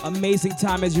amazing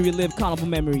time as you relive carnival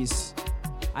memories.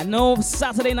 I know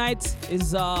Saturday night is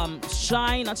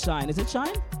Shine, not Shine. Is it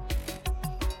Shine?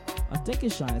 I think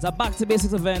it's Shine. It's a Back to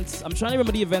Basics event. I'm trying to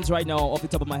remember the events right now off the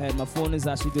top of my head. My phone is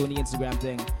actually doing the Instagram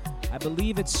thing. I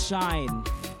believe it's Shine.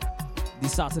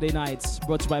 These Saturday nights,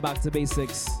 brought to you by Back to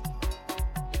Basics.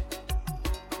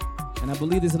 And I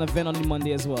believe there's an event on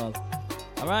Monday as well.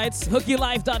 All right,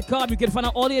 hookylife.com. You can find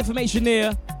out all the information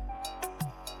there.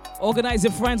 Organize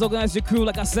your friends, organize your crew.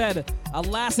 Like I said, our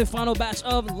last and final batch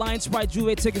of Lion Sprite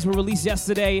Juve tickets were released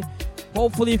yesterday.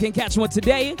 Hopefully you can catch one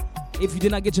today if you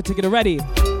did not get your ticket already.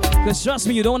 Because trust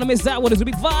me, you don't want to miss that one. It's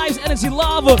going to be vibes, energy,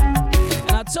 love.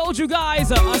 And I told you guys,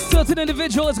 a certain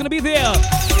individual is going to be there.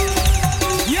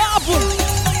 Yup!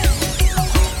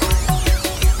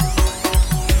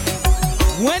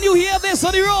 When you hear this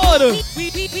on the road,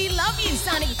 we love you,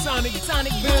 Sonic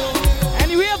Boom.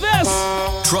 And you hear this,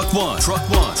 Truck one, truck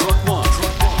one, truck one,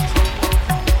 truck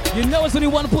one. You know it's only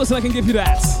one person that can give you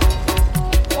that.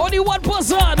 Only one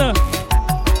person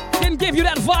can give you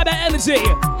that vibe, that energy.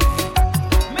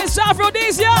 Miss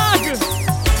Aphrodisiac.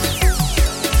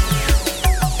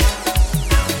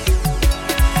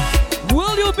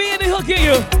 Will you be in the hooky?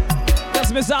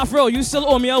 That's Miss Afro. You still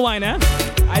owe me a wine, eh?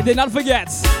 I did not forget.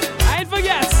 I didn't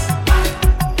forget.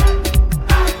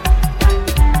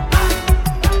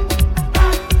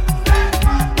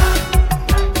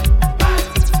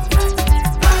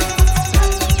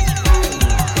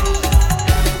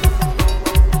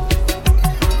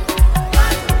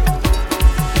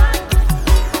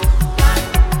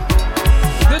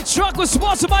 The truck was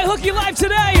sponsored by Hooky Life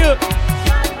today.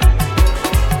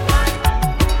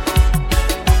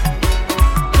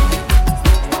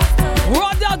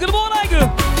 Run good morning.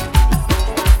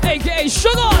 AKA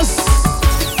Sugars.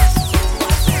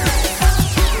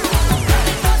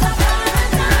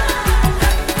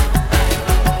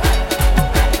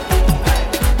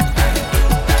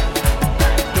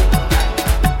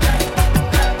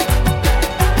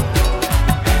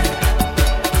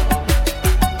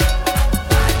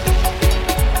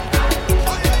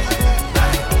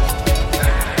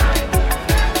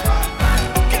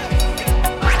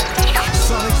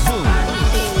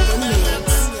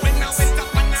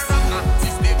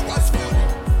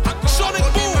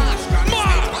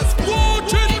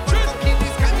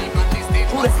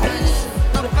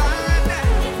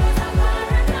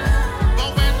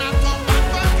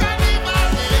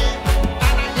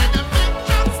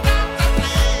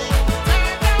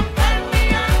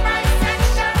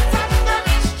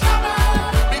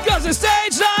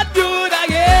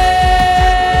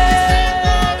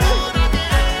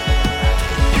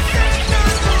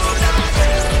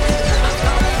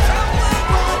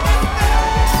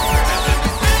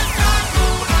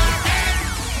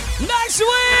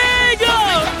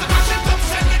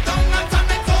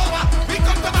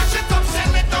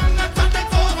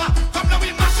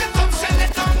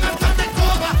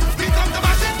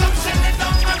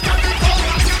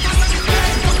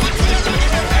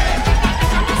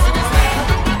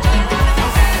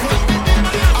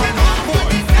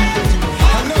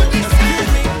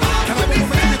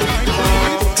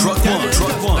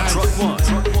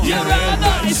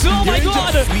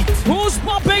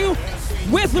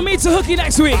 To Hooky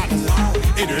next week.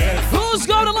 Who's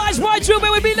going to Live Sprite Juve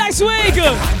with me next week? You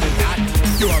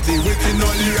have been waiting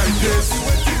only right this.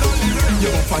 You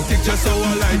want fantic just so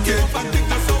I like it.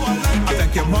 I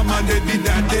thank your mom and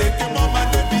daddy.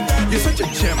 You're such a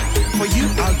gem. For you,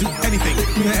 I'll do anything.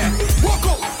 Walk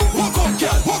out,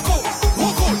 girl, walk out,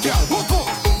 girl, walk out,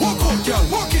 girl,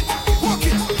 walk it, walk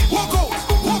out,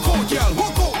 girl,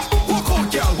 walk out,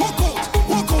 girl,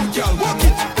 walk out, girl, walk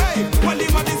it. Hey, well,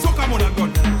 leave my this I'm on a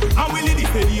gun.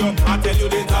 I tell you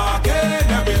they talking,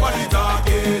 everybody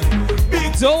talking.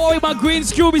 Big don't worry, my green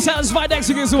screw be satisfied next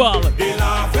week as well. Don't worry.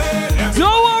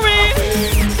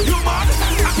 You mad?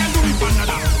 I can do me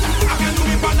banana. I can do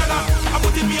me banana. I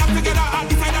put it me up together and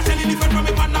decide I shall defend from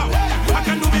me pan now. I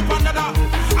can do me banana.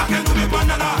 I can do me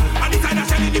banana. And decide I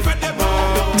shall defend them.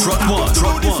 Truck one,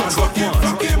 truck one, truck one.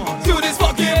 Fuck him. Do this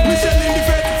fuck him. We shall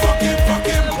defend. Fuck him, fuck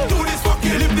him. Do this fuck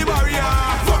him. Lift the barrier.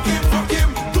 Fuck him, fuck him.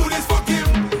 Do this fuck him.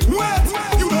 Wait.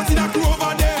 You don't see that crew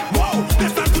over there. Wow.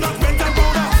 Let's start to that mental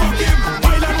powder. Fuck him.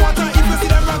 Oil and water. If you see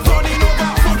them rats running over.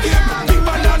 Fuck him. Big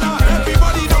banana.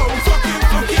 Everybody know. Fuck him,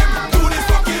 fuck him. Do this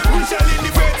fuck him. We shall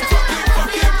defend. Fuck him,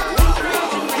 fuck him.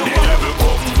 The devil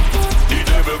come. The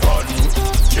devil gone.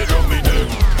 Get on me them.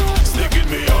 Sticking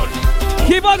me on.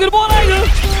 Keep on, good morning.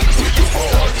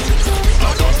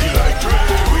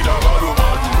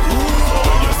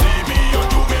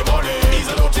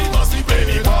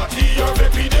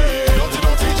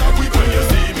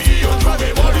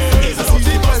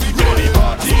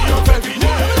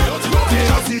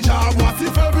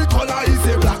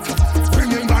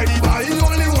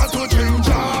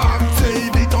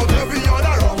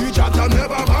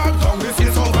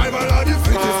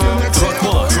 Truck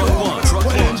one, truck one.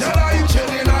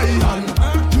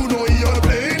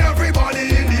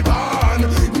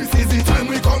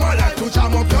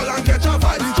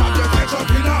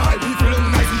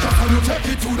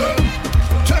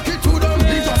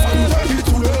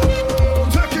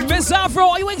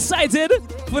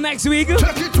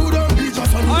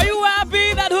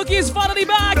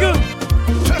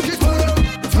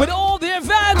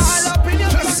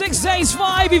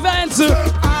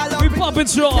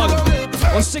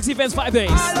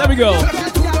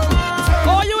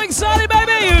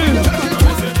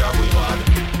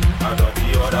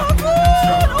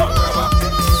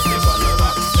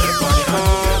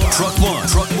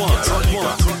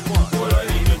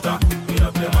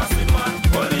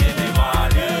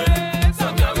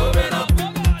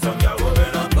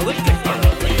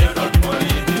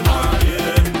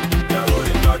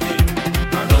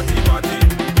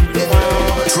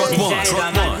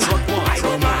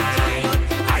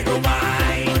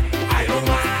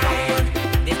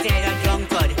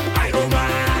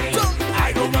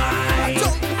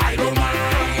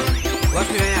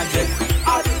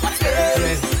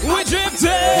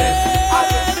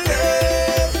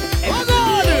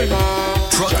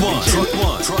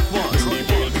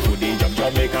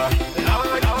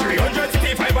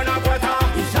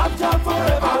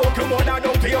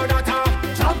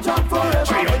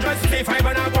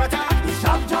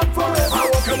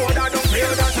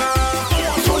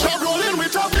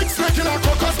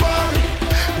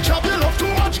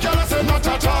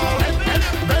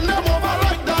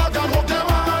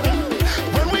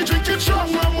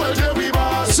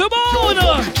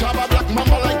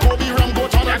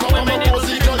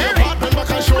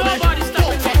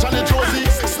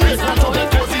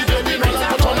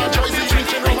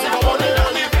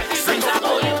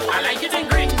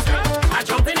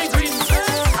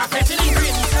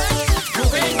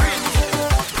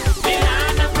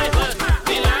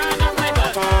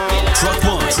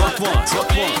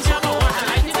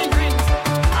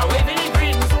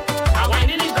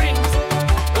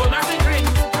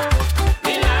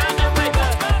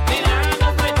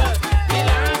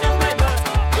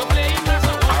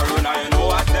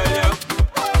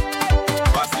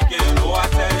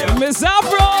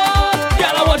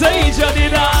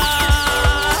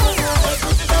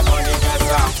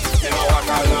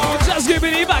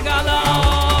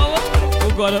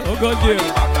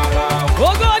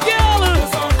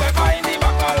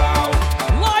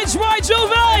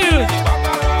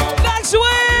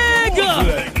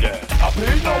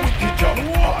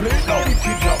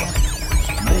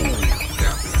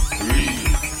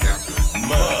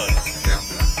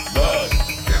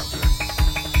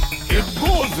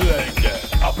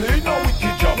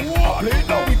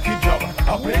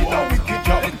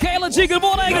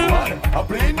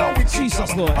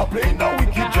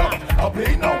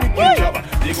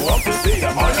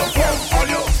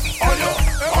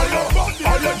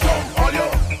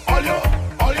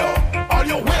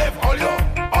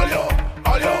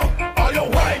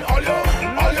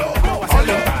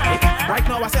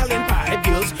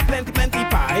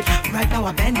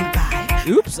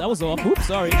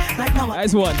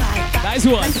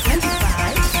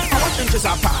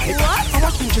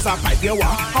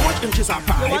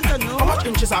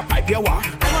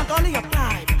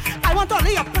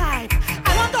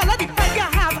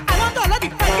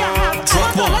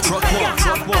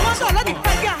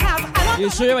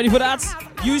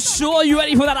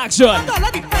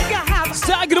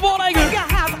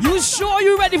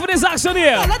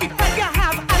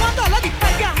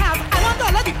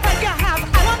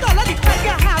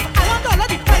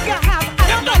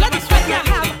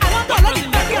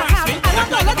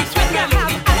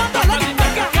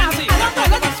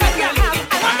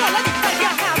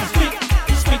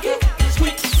 squeak it,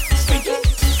 squeak, squeak it,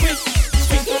 squeak,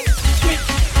 squeak it, squeak,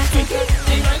 squeak it.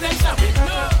 The noise and stop it,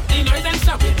 the noise and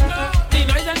stop it, the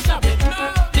noise and stop it,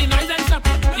 the noise and stop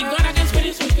it. The gun against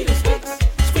squeaky, squeaky, squeaks,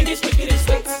 squeaky, squeaky,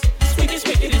 squeaks, squeaky,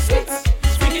 squeaky, squeaks,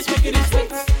 squeaky, squeaky,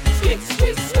 squeaks, squeak,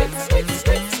 squeak, squeak, squeak, squeak,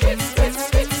 squeak, squeak, squeak,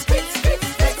 squeak, squeak, squeak,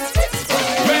 squeak, squeak.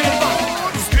 Red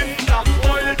bone, skin down,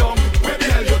 oil down. Where the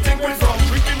hell you think we from?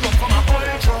 Drinking rum from a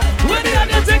oil drum. Where the hell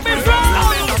you think we from?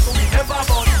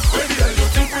 Where the hell you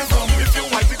think we from? If you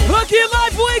white people. Hooky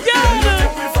Life Weekend!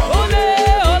 Ole,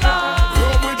 hola!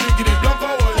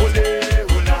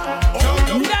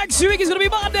 Next week is gonna be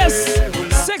madness!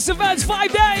 6 events,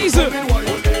 5 days!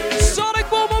 Sonic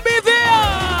Boom will be there!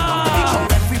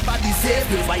 Everybody safe,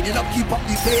 we're riding up, keep up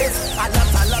the pace. A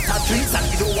lot of drinks and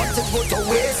we don't want to go to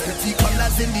waste. Pretty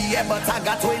colors in the air, but I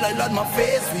got oil on my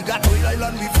face. We got oil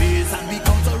on my face and we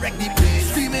come to wreck the place.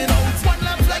 Screaming out, one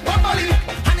lamp like Bambali.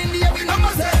 And in the air we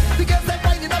numbers there. The girls that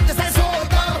riding up, they say so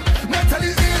down.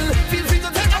 Mentally ill, feel free to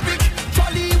take a pic.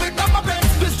 Trolley with number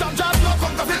plates. This jump no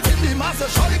come to fit in the master.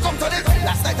 Surely come to this.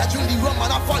 Last night I drink the rum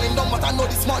and I'm falling down, but I know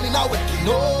this morning I waking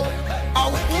up. I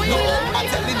waking up. I'm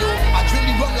telling you, I drink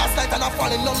the rum last night and I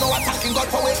falling down, no attacking God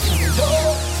for it. Yo,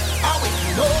 I wait,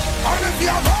 no. And if you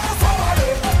have us over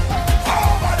there,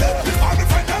 if I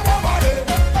defend them over there,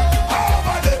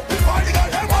 if I got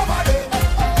them over there,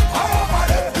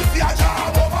 if you are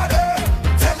job over there,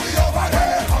 tell me over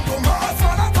there, I'm the mass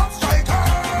man, a top striker.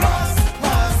 Mass,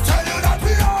 tell you that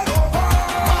we all over.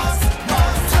 Mass,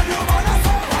 tell you man, a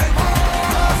survivor.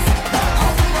 Mass,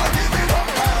 I'm gonna give it up,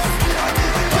 mass, we are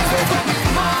giving it up.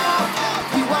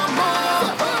 We want more,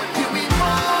 give me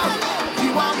more, we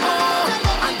want more,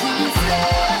 and give me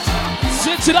stage.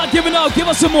 Shit, you're not giving up. Give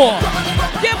us some more.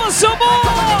 Give us some more.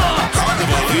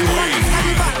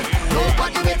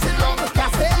 Nobody makes it long.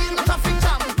 Can't stay in the traffic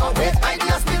jam. Or wait by the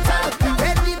hospital.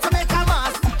 Ready to make a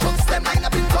mass. Trucks them line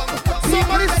up in tongue.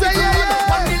 Somebody say yeah.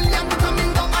 1 million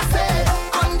coming down. I say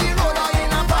on the road or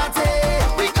in a party.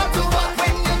 We got to work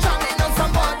when you're jamming on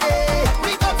somebody.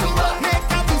 We got to work, make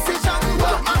a decision.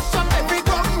 Mash up every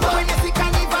gun. When you see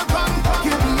carnival come,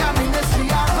 give me a ministry.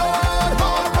 A road,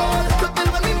 more road. To build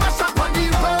when we mash up on the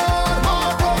road,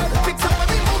 more road. Fix up when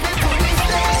we move it to the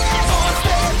stage, more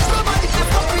stage. Nobody can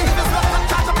stop me. If it's not a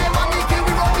charge of my money, give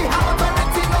we roll, we have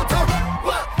authority, no to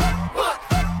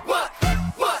what?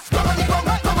 Come on the ground,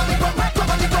 come on the ground, come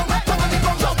on the ground, come on the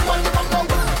ground, jump on the ground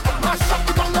now. Mash up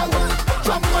the ground now.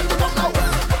 Jump on the ground now.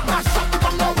 Mash up the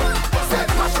ground now. Say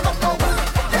mash it up now.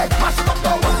 Hey, mash it up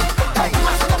now. Hey,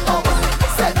 mash it up now.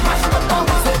 Say mash it up now.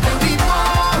 Say give me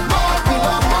more, we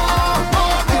want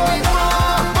more, give me more,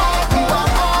 we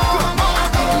want more,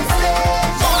 give me stage,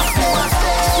 more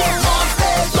stage, more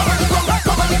stage. Come on the ground,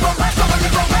 come on the ground, come on the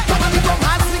ground, come on the ground.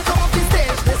 As we come off the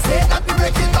stage, they say that we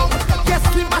break it down. Yes,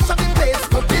 we mash up the place,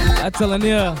 we build. I'm telling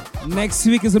you, next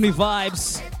week is gonna be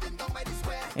vibes.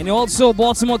 And also,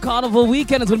 Baltimore Carnival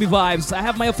weekend is gonna be vibes. I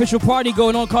have my official party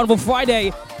going on Carnival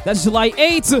Friday. That's July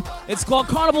 8th. It's called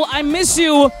Carnival I Miss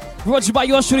You. Brought to you by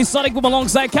yours truly, Sonic Boom,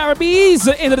 alongside Caribbees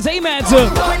Entertainment.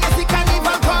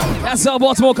 That's our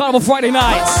Baltimore Carnival Friday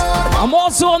night. I'm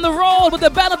also on the road with the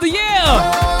Band of the Year.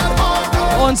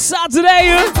 On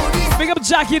Saturday, big up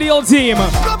Jackie and the old team.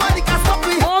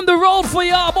 On the road for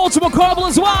y'all, Baltimore Carnival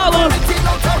as well.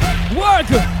 Work,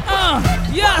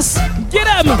 yes, get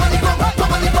 'em.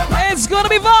 It's gonna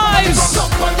be vibes.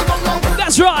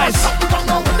 That's right.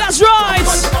 That's right.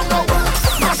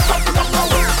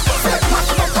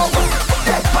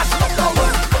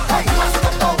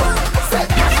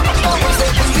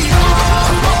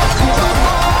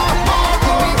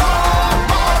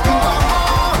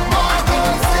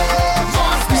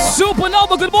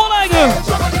 Supernova, good morning.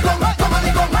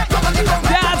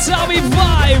 That's how we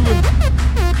vibe.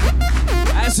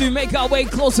 As we make our way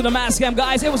closer to the Mass Camp,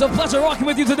 guys, it was a pleasure rocking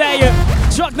with you today.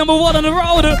 Truck number 1 on the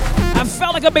road. I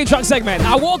felt like a big truck segment.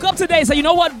 I woke up today and said, you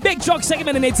know what? Big truck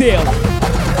segment in ATL.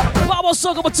 Power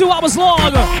Soca for 2 hours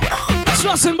long.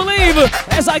 Trust and believe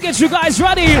as I get you guys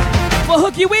ready for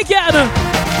Hooky Weekend.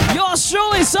 Yours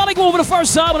truly, Sonic Boom for the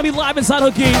first time. I'm going to be live inside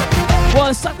Hooky. Well,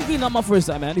 it's technically not my first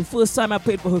time, man. The first time I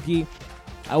played for Hooky,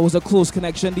 I was a close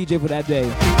connection DJ for that day.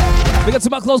 Big up to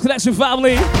my close connection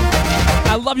family.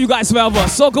 I love you guys forever.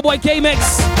 Soca Boy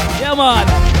K-Mix. Yeah, man.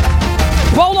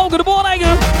 Polo, good morning.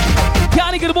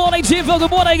 Connie, good morning. Jimville, good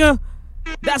morning.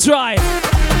 That's right.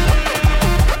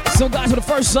 So, guys, for the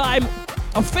first time,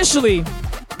 officially,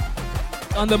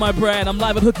 under my brand, I'm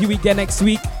live at Hooky Weekend next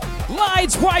week.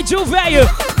 Lights, Pride, Juve.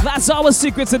 That's our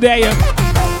secret today.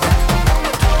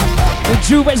 The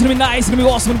Juve is going to be nice. It's going to be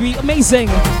awesome. It's going to be amazing.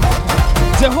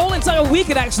 The whole entire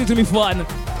weekend, actually, is going to be fun.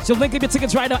 So, link up your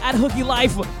tickets right now at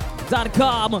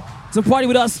HookyLife.com to party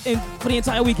with us for the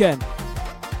entire weekend.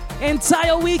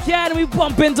 Entire weekend, we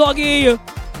bumping, doggy.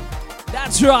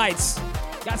 That's right.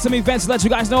 Got some events to let you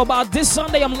guys know about. This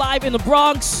Sunday, I'm live in the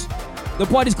Bronx. The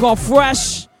party's called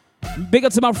Fresh. Big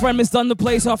up to my friend Miss Dunn the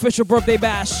Place, our official birthday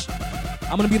bash.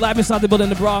 I'm gonna be live inside the building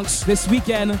in the Bronx this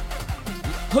weekend.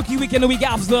 Hooky Weekend the week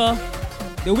after.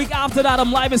 The week after that,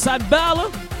 I'm live inside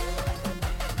Bella.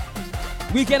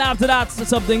 Weekend after that,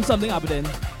 something happening.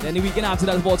 Then the weekend after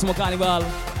that, Baltimore Carnival.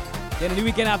 Then the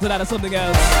weekend after that, something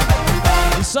else.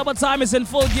 The summertime is in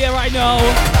full gear right now.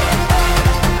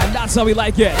 And that's how we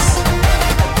like it.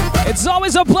 It's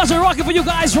always a pleasure rocking for you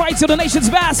guys right to the nation's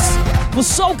best. For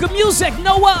soca music,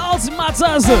 nowhere else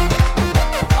matters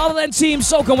other than Team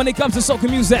Soca when it comes to soca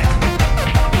music.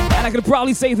 And I can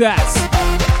proudly say that.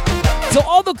 To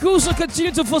all the crews who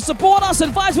continue to support us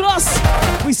and fight with us,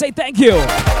 we say thank you.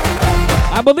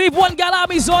 I believe One Gal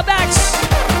Army's on next.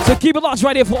 So keep it locked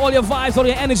right here for all your vibes, all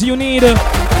your energy you need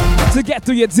to get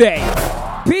through your day.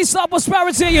 Peace, love,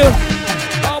 prosperity.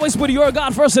 Always put your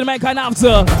God first and mankind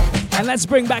after. And let's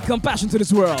bring back compassion to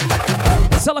this world.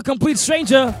 Tell a complete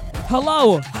stranger,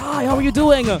 hello, hi, how are you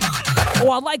doing?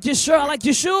 Or I like your shirt, I like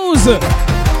your shoes.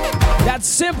 That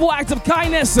simple act of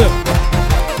kindness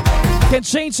can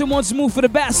change someone's mood for the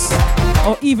best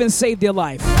or even save their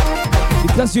life.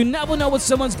 Because you never know what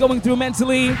someone's going through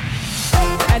mentally.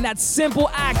 And that simple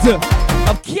act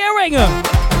of caring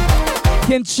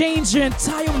can change your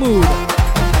entire mood.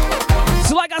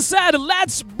 So like I said,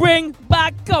 let's bring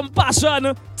back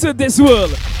compassion to this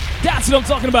world. That's what I'm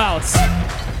talking about.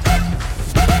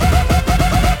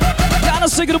 Gotta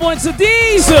say good morning to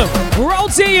these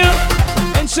roti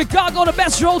in Chicago, the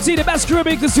best roti, the best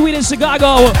Caribbean cuisine in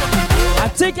Chicago. I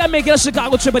think I'm making a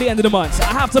Chicago trip at the end of the month.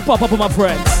 I have to pop up with my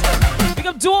friends. Big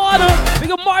up Dawn, big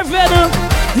up Marvin,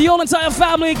 the whole entire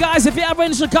family. Guys, if you're ever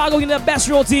in Chicago, you need the best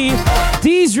roti.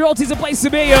 These roti's a place to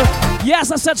be.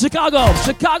 Yes, I said Chicago.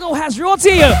 Chicago has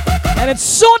roti, and it's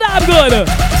so damn good.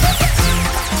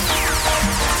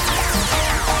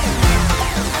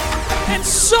 It's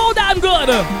so damn good.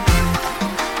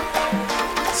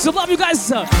 So love you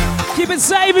guys. Keep it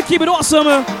safe, keep it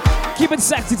awesome, keep it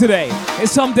sexy today.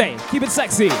 It's someday. Keep it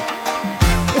sexy.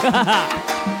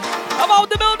 About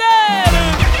the building.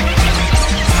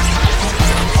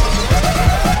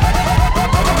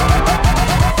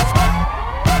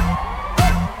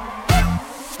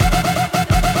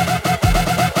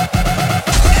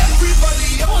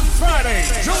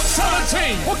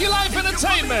 Hooky Life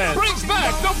Entertainment brings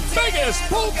back the biggest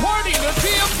pool party in the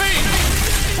DMV.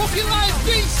 Hooky Life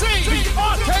DC, the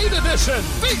Arcade Edition,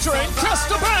 featuring just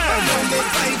the band.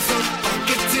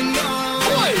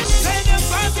 Voice and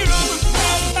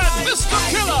Mr.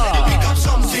 Killer.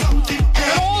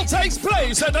 It all takes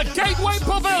place at the Gateway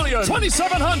Pavilion,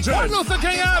 2700 Luther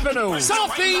King Avenue,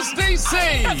 Southeast DC.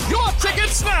 Your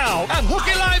tickets now at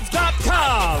HookyLife.com.